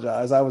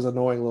apologize. I was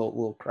annoying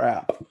little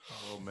crap.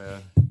 Oh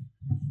man.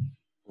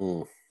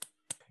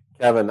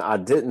 Kevin, I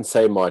didn't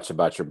say much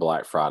about your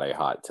Black Friday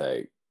hot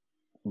take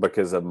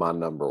because of my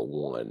number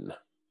one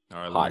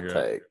hot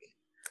take.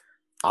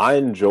 I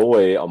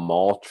enjoy a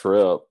mall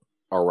trip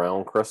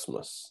around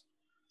Christmas.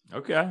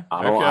 Okay.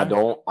 I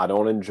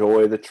don't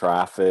enjoy the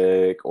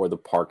traffic or the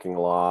parking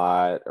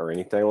lot or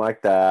anything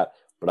like that,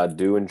 but I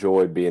do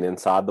enjoy being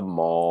inside the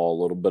mall,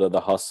 a little bit of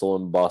the hustle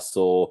and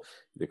bustle,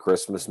 the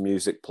Christmas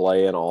music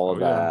playing, all of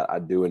that. I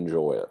do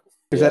enjoy it.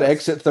 Is that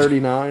exit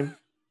 39?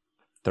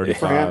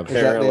 35.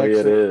 Apparently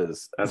it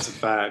is. That's a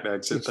fact.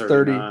 Exit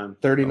 39.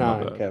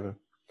 39, Kevin.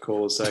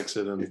 Coolest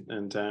exit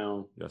in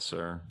town. Yes,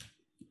 sir.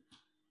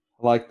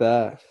 I like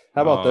that.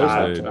 How about those?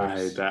 I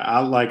hate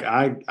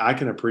that. I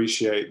can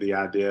appreciate the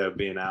idea of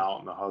being out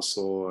in the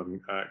hustle and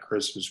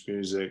Christmas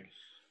music.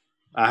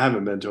 I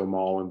haven't been to a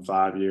mall in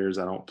 5 years.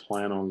 I don't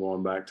plan on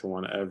going back to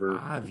one ever.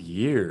 5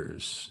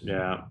 years.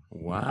 Yeah.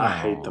 Wow. I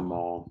hate the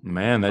mall.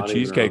 Man, that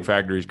Cheesecake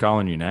Factory's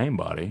calling your name,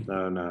 buddy.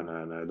 No.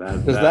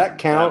 Does that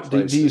count?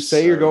 Do you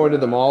say you're going to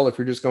the mall if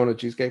you're just going to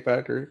Cheesecake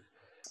Factory?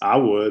 I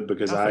would,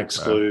 because I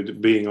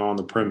exclude being on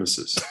the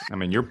premises. I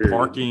mean, you're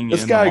parking.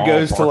 This guy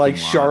goes to like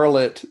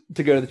Charlotte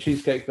to go to the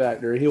Cheesecake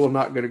Factory. He will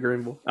not go to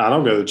Greenville. I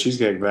don't go to the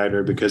Cheesecake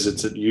Factory because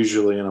it's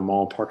usually in a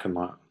mall parking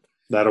lot.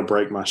 That'll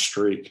break my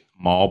streak.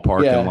 Mall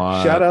parking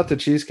lot. Shout out to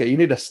Cheesecake. You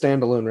need a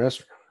standalone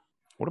restaurant.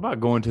 What about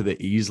going to the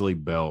Easley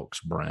Belks,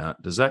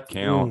 Brant? Does that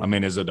count? I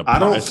mean, is it a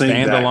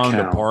standalone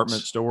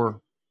department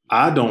store?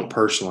 I don't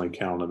personally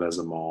count it as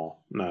a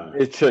mall. No.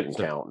 It shouldn't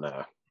count,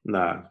 no.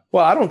 No.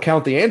 Well, I don't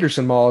count the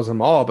Anderson Mall as a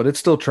mall, but it's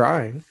still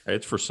trying.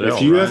 It's for sale.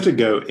 If you have to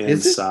go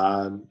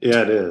inside,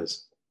 it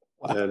is.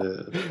 Wow. It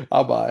is.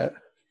 I'll buy it.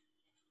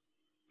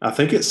 I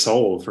think it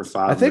sold for $5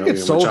 million. I think it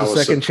sold to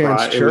Second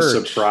Chance Church. It was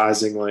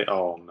surprisingly.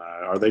 Oh no,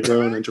 are they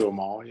growing into a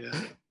mall yet?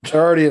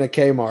 They're already in a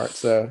Kmart,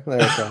 so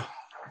there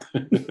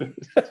we go.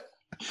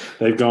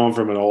 They've gone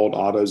from an old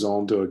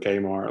AutoZone to a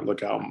Kmart.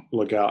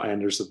 Look out,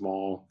 Anderson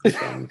Mall.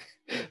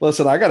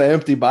 Listen, I got an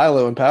empty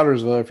Bilo in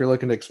Powdersville. If you're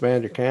looking to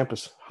expand your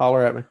campus,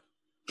 holler at me.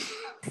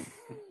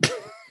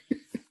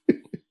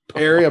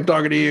 Perry, I'm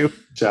talking to you.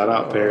 Shout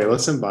out, Perry.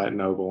 Let's invite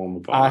Noble on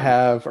the podcast. I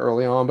have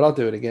early on, but I'll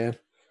do it again.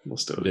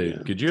 Let's do it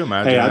again. Could you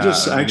imagine? Hey, I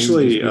just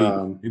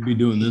he'd be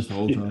doing this the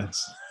whole time.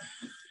 Yes.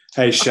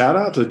 Hey, shout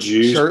out to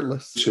Juice,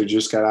 shirtless, who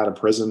just got out of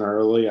prison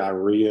early. I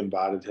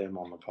re-invited him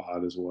on the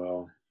pod as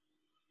well.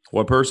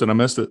 What person? I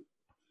missed it.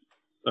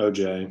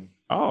 OJ.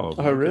 Oh,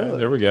 really?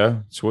 There we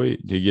go.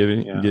 Sweet. Did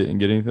you get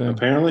anything?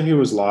 Apparently, he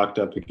was locked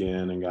up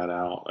again and got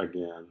out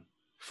again.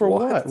 For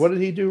what? What did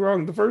he do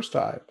wrong the first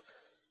time?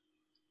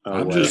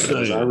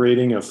 Was I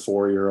reading a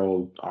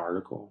 4-year-old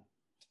article?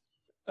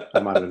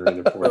 I might have been reading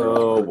a 4-year-old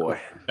article. Oh, boy.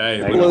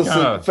 Hey,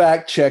 listen,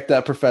 fact check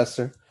that,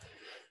 professor.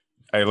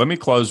 Hey, let me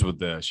close with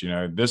this.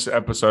 This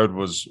episode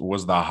was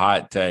the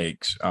hot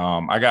takes.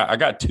 I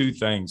got two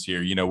things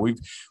here.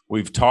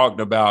 We've talked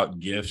about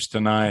gifts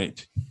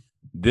tonight.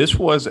 This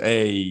was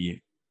a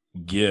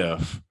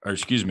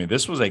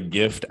this was a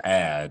gift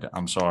ad.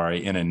 I'm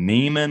sorry, in a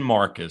Neiman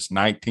Marcus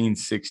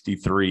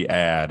 1963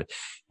 ad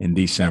in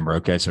December.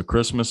 Okay, so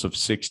Christmas of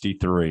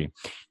 63.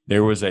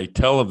 There was a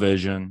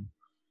television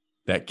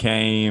that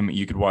came.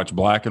 You could watch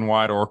black and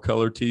white or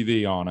color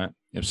TV on it.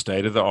 It's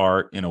state of the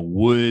art in a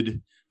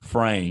wood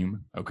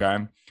frame.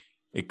 Okay,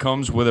 it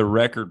comes with a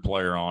record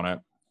player on it.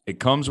 It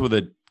comes with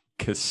a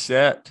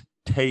cassette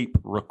tape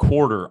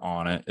recorder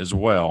on it as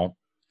well.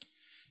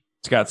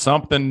 It's got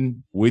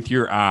something with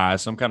your eye,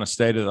 some kind of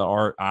state of the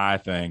art eye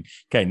thing.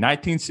 Okay,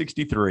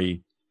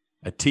 1963,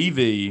 a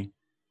TV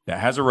that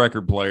has a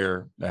record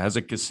player, that has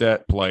a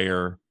cassette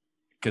player,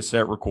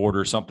 cassette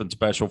recorder, something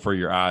special for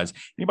your eyes.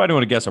 Anybody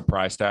want to guess a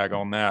price tag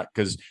on that?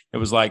 Because it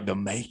was like the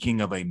making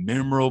of a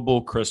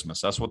memorable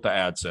Christmas. That's what the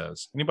ad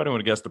says. Anybody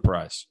want to guess the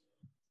price?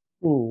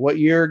 Ooh, what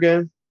year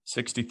again?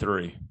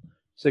 63.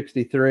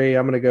 63.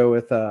 I'm going to go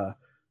with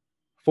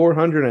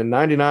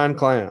 499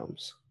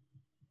 clams.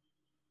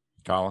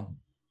 Colin?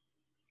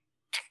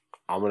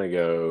 I'm going to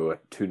go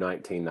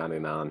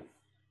 $219.99.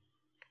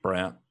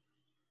 Brant?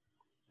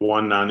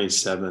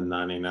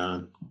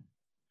 $197.99.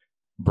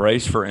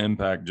 Brace for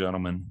impact,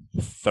 gentlemen.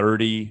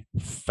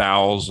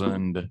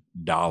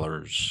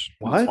 $30,000.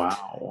 What?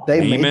 Wow.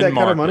 They made Neiman that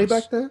kind of money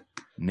Marcus. back then?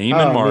 Neiman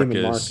Neiman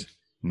Marcus,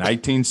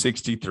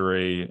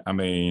 1963. I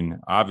mean,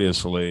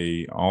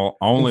 obviously,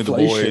 only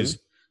Inflation.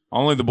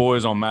 the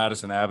boys on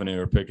Madison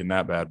Avenue are picking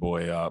that bad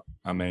boy up.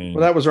 I mean,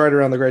 Well, that was right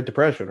around the Great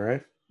Depression,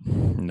 right?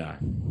 no.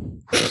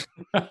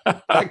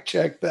 Fact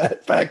check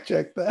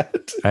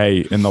that.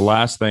 Hey, and the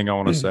last thing I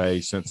want to say,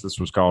 since this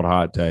was called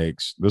Hot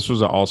Takes, this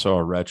was also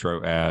a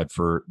retro ad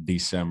for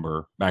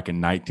December back in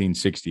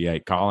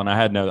 1968. Colin, I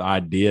had no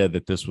idea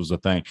that this was a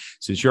thing.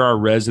 Since you're our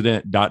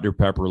resident Dr.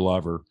 Pepper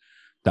lover,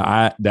 the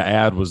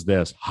ad was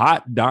this: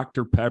 hot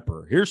Dr.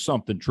 Pepper. Here's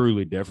something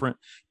truly different.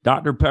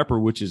 Dr. Pepper,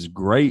 which is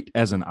great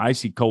as an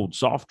icy cold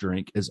soft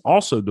drink, is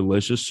also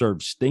delicious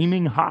served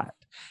steaming hot.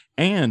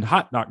 And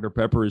hot Dr.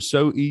 Pepper is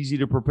so easy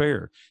to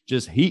prepare.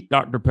 Just heat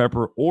Dr.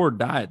 Pepper or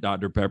Diet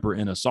Dr. Pepper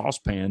in a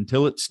saucepan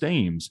till it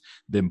steams.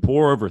 Then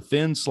pour over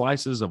thin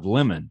slices of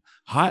lemon.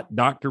 Hot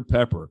Dr.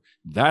 Pepper.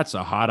 That's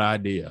a hot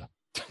idea.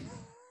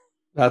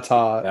 That's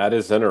hot. That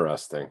is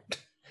interesting.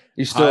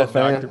 You still Hot a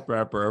fan? Dr.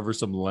 Pepper over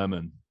some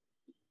lemon.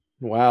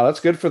 Wow, that's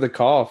good for the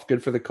cough,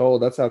 good for the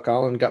cold. That's how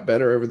Colin got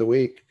better over the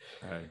week.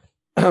 Hey.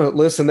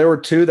 Listen, there were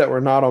two that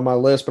were not on my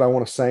list, but I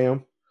want to say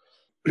them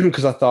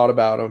because I thought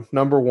about them.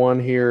 Number one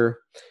here,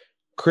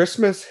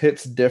 Christmas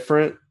hits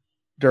different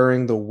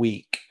during the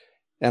week.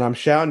 And I'm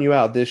shouting you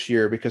out this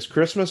year because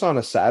Christmas on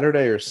a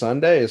Saturday or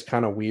Sunday is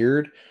kind of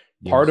weird.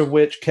 Yes. Part of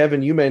which,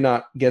 Kevin, you may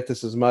not get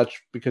this as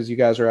much because you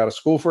guys are out of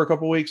school for a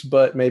couple of weeks,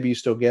 but maybe you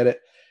still get it.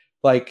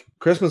 Like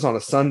Christmas on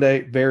a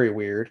Sunday, very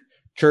weird.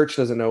 Church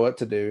doesn't know what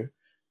to do.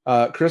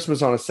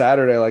 Christmas on a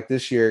Saturday like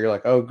this year, you're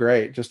like, oh,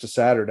 great, just a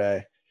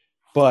Saturday.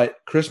 But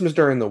Christmas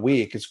during the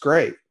week is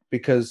great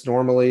because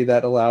normally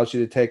that allows you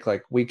to take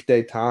like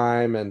weekday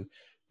time, and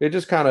it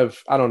just kind of,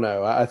 I don't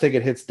know. I think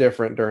it hits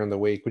different during the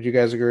week. Would you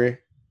guys agree?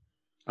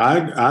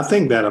 I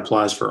think that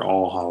applies for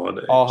all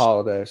holidays. All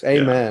holidays.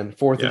 Amen. Yeah.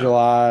 4th of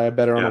July,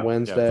 better on a Yeah.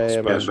 Wednesday.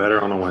 Yeah,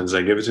 Better on a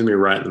Wednesday. Give it to me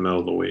right in the middle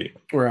of the week.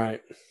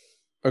 Right.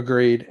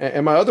 Agreed.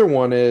 And my other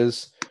one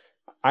is,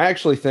 I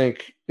actually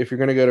think if you're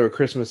going to go to a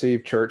Christmas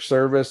Eve church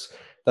service,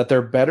 that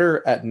they're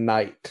better at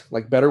night,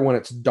 like better when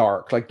it's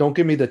dark. Like, don't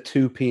give me the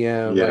 2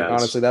 p.m. Yes. Like,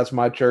 honestly, that's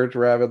my church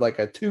where I have like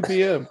a 2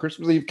 p.m.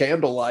 Christmas Eve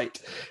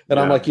candlelight. And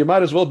I'm Yeah. like, you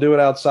might as well do it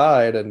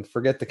outside and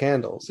forget the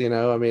candles. You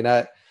know, I mean,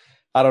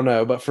 I don't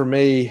know, but for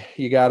me,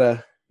 you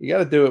gotta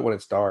do it when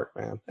it's dark,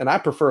 man. And I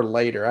prefer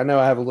later. I know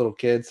I have a little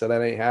kid, so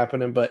that ain't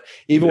happening. But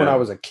even when I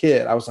was a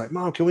kid, I was like,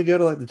 Mom, can we go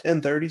to like the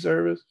 10:30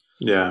 service?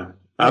 Yeah.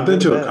 I've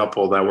been to a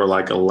couple that were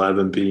like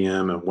 11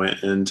 p.m. and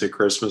went into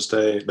Christmas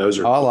Day. Those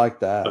are I cool. like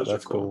that. Those are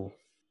That's cool.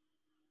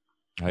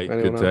 Hey,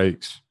 Anyone good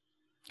takes.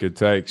 Good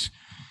takes.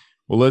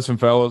 Well, listen,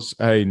 fellas.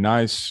 Hey,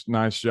 nice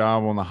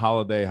job on the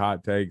holiday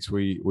hot takes.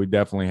 We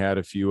definitely had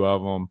a few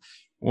of them.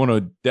 Want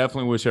to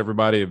definitely wish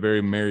everybody a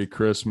very Merry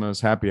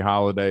Christmas, Happy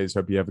Holidays.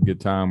 Hope you have a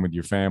good time with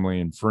your family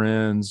and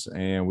friends.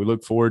 And we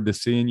look forward to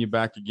seeing you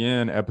back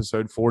again,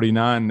 episode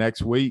 49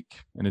 next week.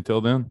 And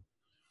until then,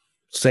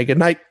 Say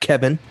goodnight,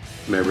 Kevin.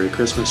 Merry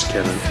Christmas,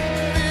 Kevin.